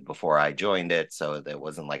existed before I joined it. So it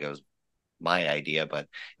wasn't like it was my idea, but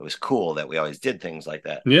it was cool that we always did things like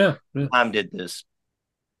that. Yeah. Tom did this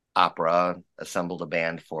opera, assembled a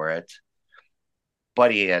band for it,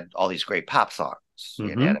 but he had all these great pop songs. He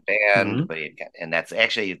had a band, but and that's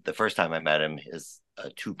actually the first time I met him. His a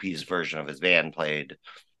two-piece version of his band played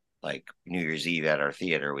like New Year's Eve at our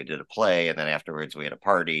theater. We did a play, and then afterwards we had a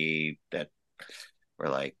party that were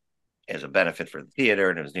like as a benefit for the theater,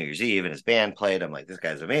 and it was New Year's Eve, and his band played. I'm like, this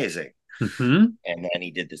guy's amazing. And then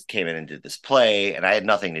he came in and did this play, and I had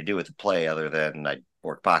nothing to do with the play other than I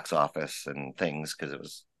worked box office and things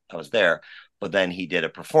because I was there. But then he did a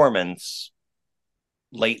performance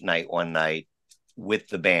late night one night with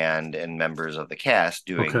the band and members of the cast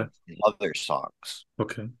doing other songs.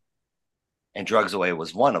 Okay. And Drugs Away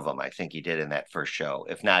was one of them. I think he did in that first show.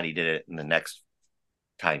 If not, he did it in the next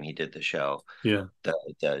time he did the show. Yeah.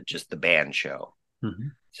 Just the band show.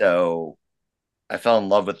 So I fell in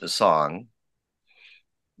love with the song.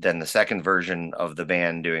 Then the second version of the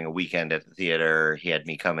band doing a weekend at the theater, he had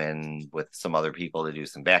me come in with some other people to do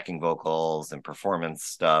some backing vocals and performance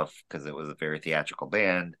stuff because it was a very theatrical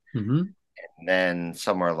band. And then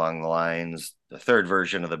somewhere along the lines, the third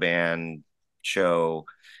version of the band show,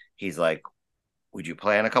 he's like, would you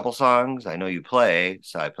play on a couple songs? I know you play.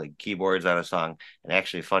 So I played keyboards on a song. And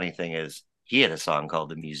actually, funny thing is, he had a song called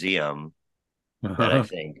The Museum that I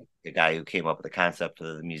think the guy who came up with the concept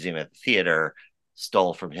of the museum at the theater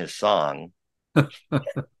stole from his song. I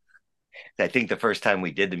think the first time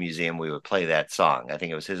we did the museum, we would play that song. I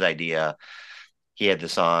think it was his idea. He had the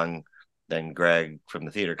song. Then Greg from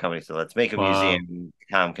the theater company said, let's make a museum.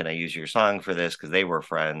 Tom, can I use your song for this? Because they were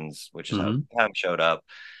friends, which is how Tom showed up.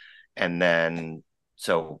 And then,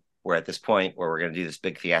 so we're at this point where we're going to do this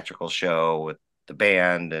big theatrical show with the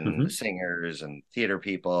band and the singers and theater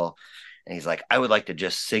people. And he's like, I would like to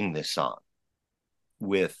just sing this song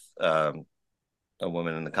with a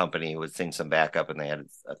woman in the company who would sing some backup. And they had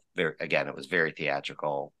it was very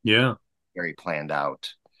theatrical. Yeah. Very planned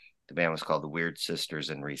out. The band was called the Weird Sisters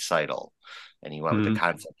in Recital. And he went with the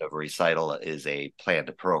concept of a recital is a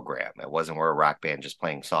planned program. It wasn't we're a rock band just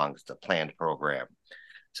playing songs. It's a planned program.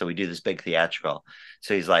 So we do this big theatrical.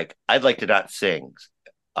 So he's like, I'd like to not sing.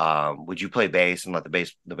 Would you play bass and let the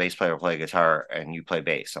bass player play guitar and you play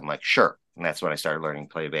bass? I'm like, sure. And that's when I started learning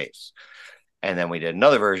to play bass. And then we did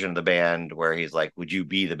another version of the band where he's like, would you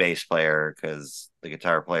be the bass player? Because the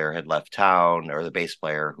guitar player had left town, or the bass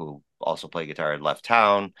player who also played guitar had left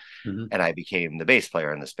town. And I became the bass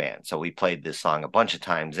player in this band. So we played this song a bunch of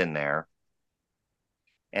times in there.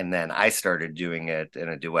 And then I started doing it in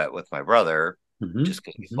a duet with my brother, just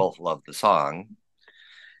because we both loved the song.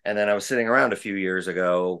 And then I was sitting around a few years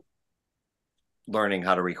ago learning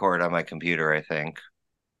how to record on my computer, I think.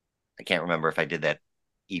 I can't remember if I did that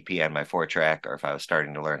EP on my 4-track or if I was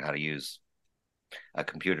starting to learn how to use a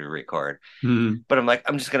computer to record. But I'm like,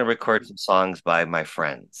 I'm just going to record some songs by my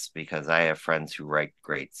friends because I have friends who write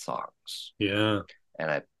great songs. Yeah. And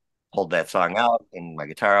I pulled that song out and my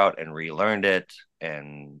guitar out and relearned it.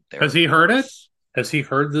 And has he heard it? Has he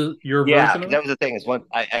heard your version? Yeah, that was the thing. Is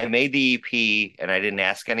I made the EP and I didn't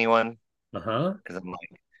ask anyone because I'm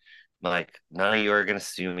like, none of you are gonna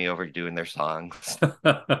sue me over doing their songs.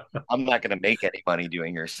 I'm not gonna make any money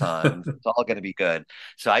doing your songs. It's all gonna be good.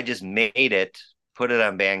 So I just made it, put it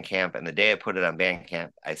on Bandcamp, and the day I put it on Bandcamp,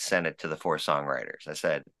 I sent it to the 4 songwriters. I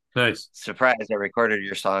said, "Nice, surprise! I recorded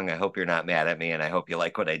your song. I hope you're not mad at me, and I hope you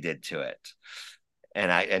like what I did to it."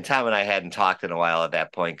 And Tom and I hadn't talked in a while at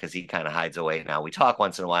that point because he kind of hides away now. We talk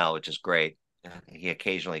once in a while, which is great. He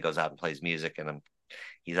occasionally goes out and plays music, and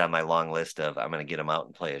he's on my long list of I'm going to get him out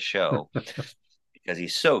and play a show because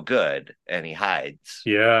he's so good and he hides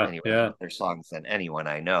Yeah, and he writes yeah. better songs than anyone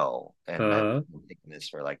I know. And I've Uh-huh. been thinking this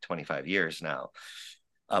for like 25 years now.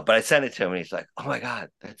 But I sent it to him and he's like, "Oh my God,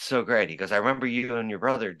 that's so great." He goes, "I remember you and your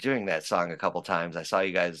brother doing that song a couple times. I saw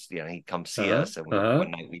you guys, he'd come see Uh-huh. us, and Uh-huh.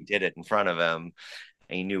 one night we did it in front of him,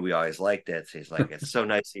 and he knew we always liked it. So he's like, it's so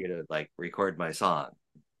nice of you to like record my song."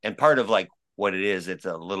 And part of like what it is, it's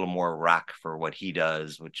a little more rock for what he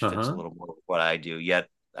does, which fits a Uh-huh. little more with what I do. Yet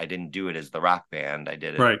I didn't do it as the rock band. I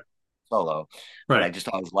did it Right. solo, but I Right. just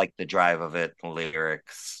always liked the drive of it, the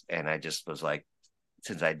lyrics, and I just was like,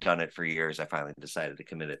 since I'd done it for years, I finally decided to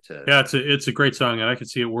commit it to. Yeah, it's a great song, and I can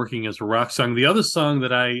see it working as a rock song. The other song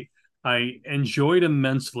that I enjoyed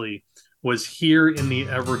immensely was Here in the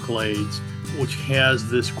Everglades, which has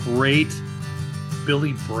this great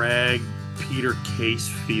Billy Bragg, Peter Case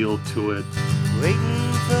feel to it.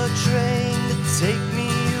 Waiting for a train to take me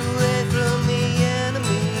away from the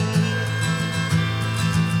enemy.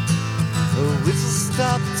 A whistle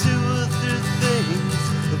stop to other things,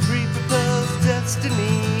 a pre-proposed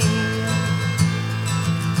destiny.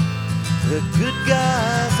 The good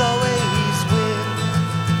guys always win.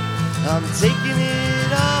 I'm taking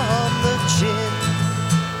it on the chin.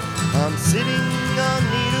 I'm sitting on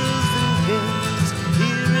needles and pins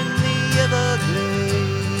here in the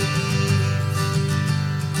Everglades,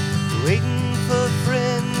 waiting for a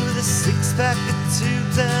friend with a six-pack of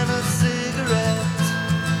tubes and a cigarette,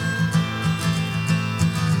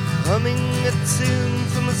 humming a tune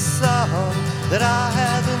from a song that I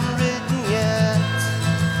haven't written yet.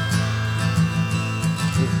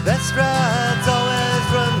 The best rides always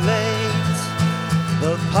run late.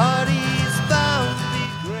 The party's bound to be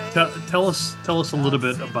great. Tell us a little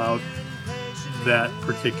bit about that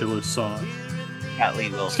particular song. Scott Lee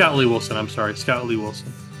Wilson. Scott Lee Wilson. I'm sorry, Scott Lee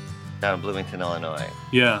Wilson. Down in Bloomington, Illinois.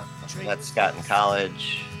 Yeah. Met Scott in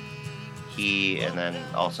college. And then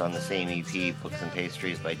also on the same EP, Books and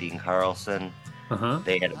Pastries by Dean Carlson. Uh-huh.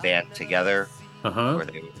 They had a band together Uh-huh. where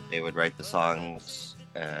they would write the songs,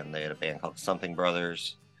 and they had a band called Something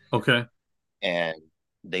Brothers, Okay. and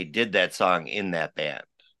they did that song in that band.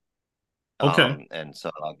 Okay. And so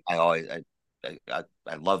I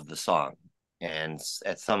loved the song. And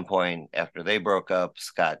at some point after they broke up,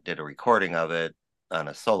 Scott did a recording of it on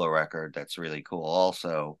a solo record that's really cool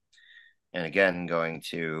also. And again,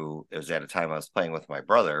 it was at a time I was playing with my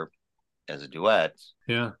brother as a duet.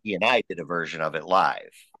 Yeah. He and I did a version of it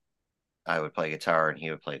live. I would play guitar and he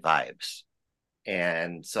would play vibes.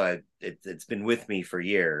 And so it's been with me for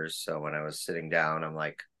years. So when I was sitting down, I'm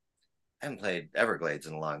like, I haven't played Everglades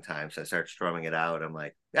in a long time. So I start strumming it out. I'm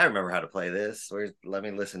like, I remember how to play this. Let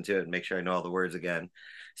me listen to it and make sure I know all the words again.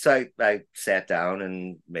 So I sat down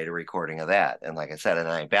and made a recording of that. And like I said, and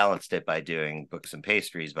I balanced it by doing Books and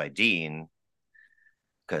Pastries by Dean,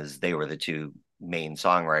 because they were the two main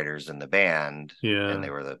songwriters in the band, and Yeah. they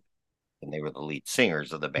were the lead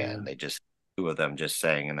singers of the band. Yeah. They just two of them just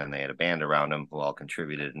sang, and then they had a band around them who all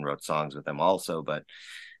contributed and wrote songs with them also. But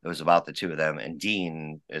it was about the two of them. And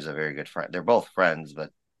Dean is a very good friend. They're both friends,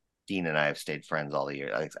 but Dean and I have stayed friends all the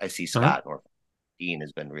years. I see Uh-huh. Scott, or Dean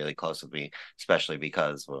has been really close with me, especially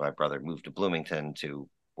because when my brother moved to Bloomington to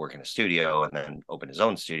work in a studio and then open his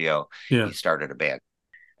own studio, Yeah. he started a band.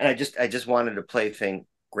 And I just wanted to play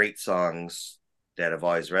great songs that have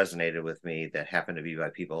always resonated with me that happen to be by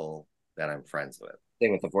people that I'm friends with.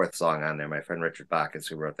 Same with the fourth song on there, my friend Richard Bacchus,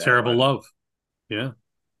 who wrote that Terrible one. Love. Yeah.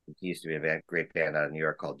 He used to be a great band out of New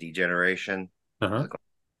York called Degeneration. Uh-huh.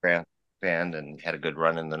 Band, and had a good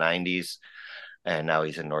run in the 90s. And now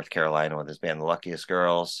he's in North Carolina with his band, The Luckiest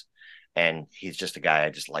Girls. And he's just a guy, I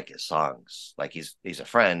just like his songs. Like he's a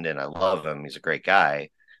friend and I love him. He's a great guy,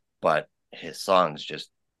 but his songs just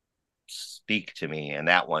speak to me. And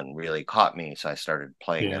that one really caught me. So I started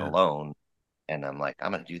playing it Yeah. alone. And I'm like,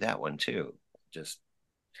 I'm going to do that one too. Just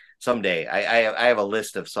someday. I have a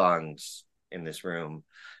list of songs in this room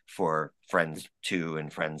for Friends 2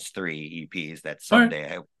 and Friends 3 EPs that All right.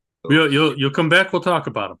 someday You'll come back. We'll talk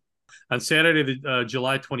about them. On Saturday,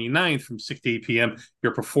 July 29th from 6 to 8 p.m.,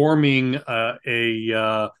 you're performing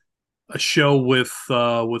a show with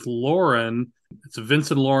Lauren. It's a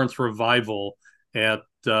Vincent Lawrence revival at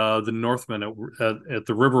the Northman at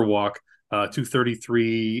the Riverwalk,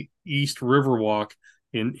 233 East Riverwalk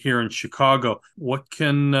here in Chicago. What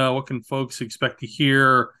can folks expect to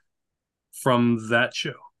hear from that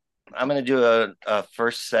show? I'm going to do a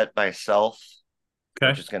first set myself,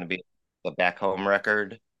 Okay. which is going to be the Back Home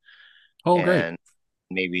record. Oh, great. And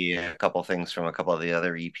maybe a couple things from a couple of the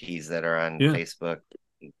other EPs that are on Yeah. Facebook,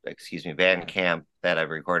 excuse me, Bandcamp that I've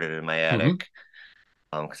recorded in my Mm-hmm. attic.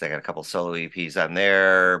 Because I got a couple solo EPs on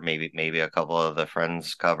there, maybe a couple of the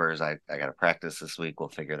Friends covers. I got to practice this week. We'll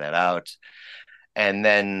figure that out. And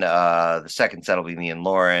then the second set will be me and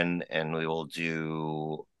Lauren, and we will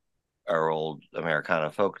do our old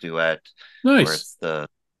Americana folk duet, where Nice. it's the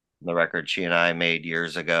record she and I made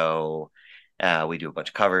years ago. We do a bunch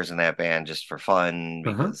of covers in that band just for fun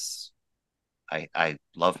Uh-huh. because I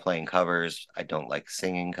love playing covers. I don't like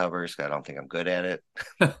singing covers. I don't think I'm good at it,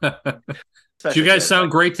 You especially guys because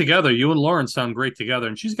sound great together. You and Lauren sound great together,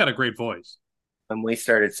 and she's got a great voice. when we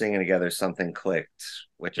started singing together, something clicked,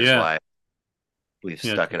 which is Yeah. why we've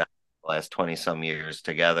Yeah. stuck it out the last 20 some years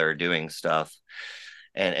together doing stuff.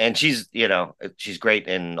 And she's great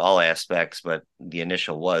in all aspects, but the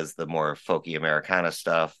initial was the more folky Americana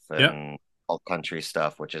stuff Yeah. and alt country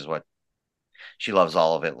stuff, which is what she loves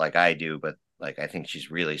all of it like I do, but like I think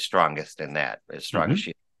she's really strongest in that, as strong as Mm-hmm.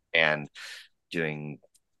 she and doing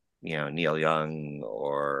Neil Young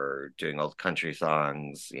or doing old country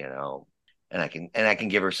songs, and I can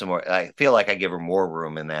give her some more. I feel like I give her more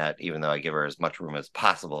room in that, even though I give her as much room as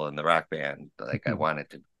possible in the rock band. Like I want it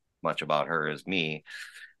to much about her as me.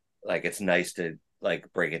 Like it's nice to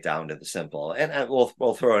like break it down to the simple, and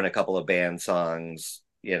we'll throw in a couple of band songs.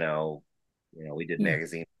 We did Yeah.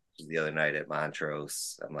 magazine the other night at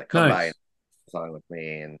Montrose. I'm like, come by and Nice. song with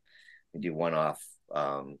me, and we do one off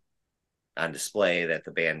on display that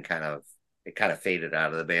the band kind of faded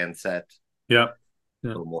out of the band set. Yeah. Yeah. A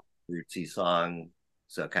little more rootsy song,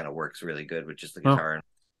 so it kind of works really good with just the Well, guitar.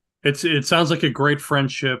 it sounds like a great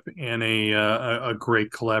friendship and a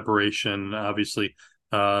great collaboration. Obviously,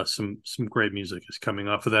 some great music is coming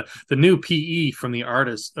off of that. The new PE from the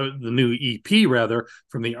artist, the new EP rather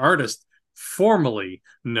from the artist formerly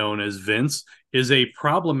known as Vince, is a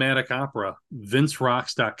problematic opera.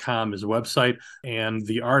 VinceRocks.com is a website, and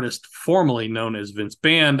the artist formerly known as Vince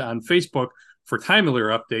Band on Facebook for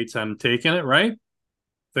timelier updates. I'm taking it right.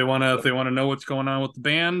 If they want to know what's going on with the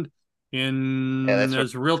band Yeah, in that's right.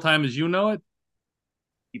 as real time as you know it.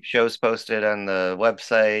 Keep shows posted on the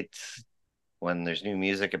website. When there's new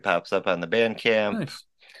music, it pops up on the Bandcamp. Nice.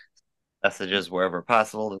 Messages wherever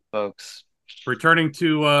possible to folks. Returning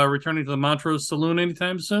to the Montrose Saloon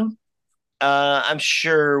anytime soon. I'm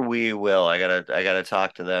sure we will. I gotta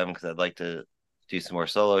talk to them because I'd like to do some more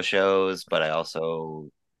solo shows, but I also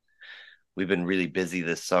we've been really busy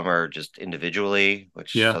this summer just individually,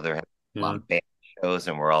 which Yeah, so there have a lot yeah. of band shows,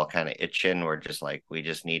 and we're all kind of itching. We're just like we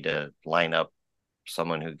just need to line up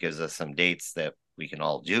someone who gives us some dates that we can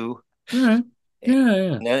all do. All right. And Yeah,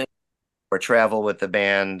 yeah. then or travel with the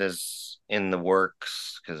band is in the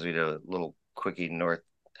works because we did a little quickie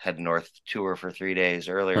head north tour for 3 days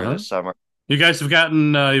earlier Uh-huh. this summer. You guys have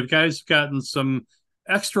gotten some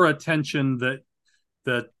extra attention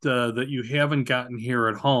that you haven't gotten here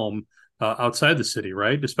at home outside the city,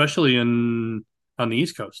 right? Especially in on the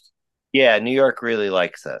East Coast. Yeah, New York really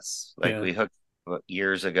likes us. Like Yeah. we hooked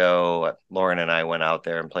years ago. Lauren and I went out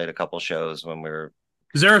there and played a couple shows when we were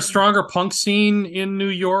Is there a stronger punk scene in New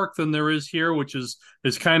York than there is here, which is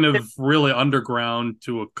kind of really underground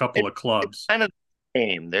to a couple it, of it's clubs? kind of the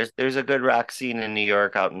same. There's a good rock scene in New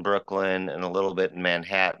York, out in Brooklyn, and a little bit in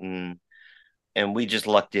Manhattan. And we just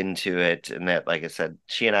lucked into it. And that, like I said,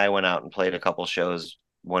 she and I went out and played a couple shows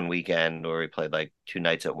one weekend where we played like 2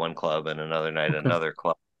 nights at one club and another night at Okay. another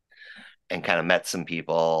club, and kind of met some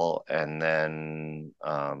people. And then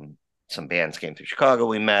some bands came through Chicago.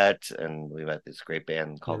 We met this great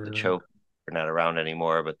band called The Yeah. Choke. They're not around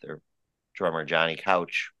anymore, but their drummer Johnny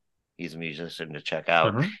Couch, he's a musician to check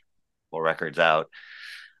out. Uh-huh. Full records out.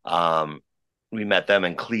 Um, we met them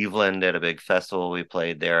in Cleveland at a big festival. We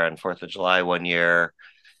played there on 4th of July one year,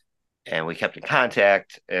 and we kept in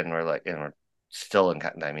contact. And we're still in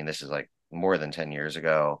contact. I mean, this is like more than 10 years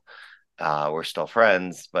ago. We're still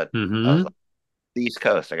friends, but I was Mm-hmm. like, the East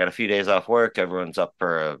Coast. I got a few days off work. Everyone's up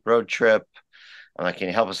for a road trip. I'm like, can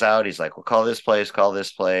you help us out? He's like, well, call this place, call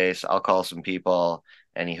this place. I'll call some people.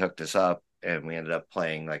 And he hooked us up, and we ended up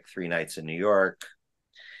playing like 3 nights in New York.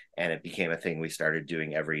 And it became a thing we started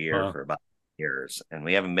doing every year Wow. for about years. And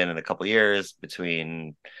we haven't been in a couple years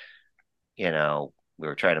between, we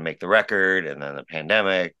were trying to make the record and then the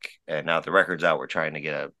pandemic. And now the record's out. We're trying to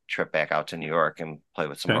get a trip back out to New York and play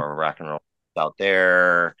with some Okay. more rock and roll out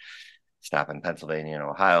there. Stop in Pennsylvania and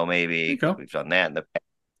Ohio, There maybe, you because go. we've done that in the past.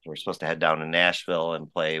 We're supposed to head down to Nashville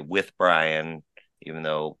and play with Brian, even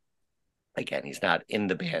though, again, he's not in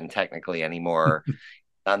the band technically anymore.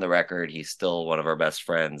 On the record, he's still one of our best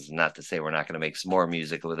friends. Not to say we're not going to make some more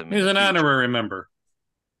music with him in He's the an future. honorary member.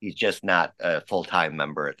 He's just not a full-time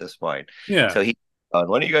member at this point. Yeah. So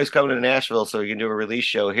when are you guys coming to Nashville so we can do a release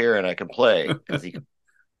show here and I can play? Because he could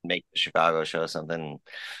make the Chicago show. Something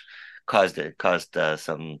caused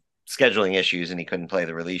some scheduling issues and he couldn't play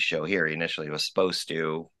the release show here. He initially was supposed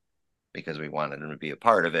to, because we wanted him to be a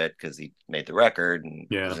part of it because he made the record and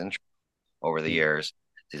was in over the years.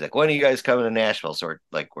 He's like, when are you guys coming to Nashville? So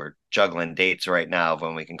we're juggling dates right now of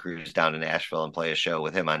when we can cruise down to Nashville and play a show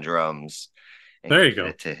with him on drums. And there you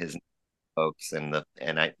go. To his folks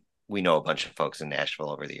we know a bunch of folks in Nashville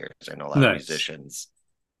over the years. I know a lot of musicians.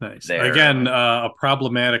 Nice. There. Again, A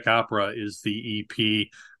Problematic Opera is the EP.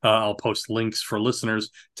 I'll post links for listeners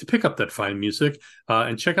to pick up that fine music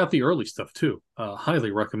and check out the early stuff too. Highly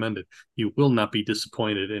recommended. You will not be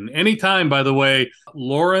disappointed. And anytime, by the way,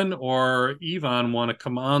 Lauren or Yvonne want to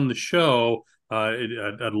come on the show,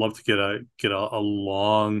 I'd love to get a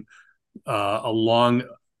long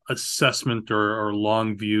assessment or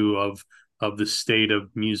long view of the state of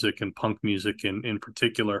music and punk music in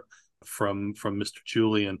particular from Mr.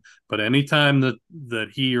 Julian. But anytime that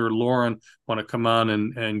he or Lauren want to come on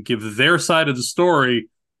and give their side of the story,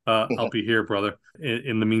 I'll be here, brother.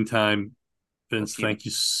 In the meantime, Vince, thank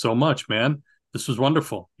you so much, man. This was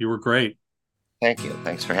wonderful. You were great. Thank you.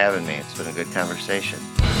 Thanks for having me. It's been a good conversation.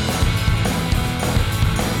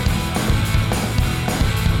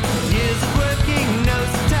 Years of working, no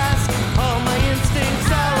task. All my instincts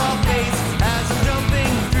are off base as I'm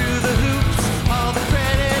jumping through the hoops. All the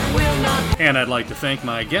credit will not. And I'd like to thank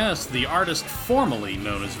my guest, the artist formerly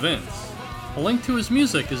known as Vince. A link to his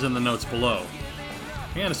music is in the notes below.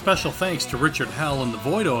 And a special thanks to Richard Hell and the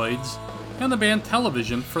Voidoids and the band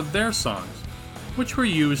Television for their songs, which were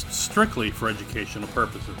used strictly for educational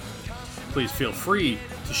purposes. Please feel free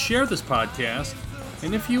to share this podcast,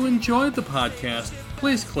 and if you enjoyed the podcast,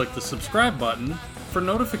 please click the subscribe button for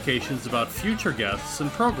notifications about future guests and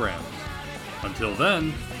programs. Until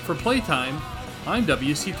then, for Playtime, I'm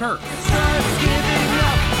W.C. Turk. Starts giving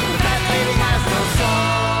up, that lady has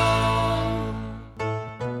no soul.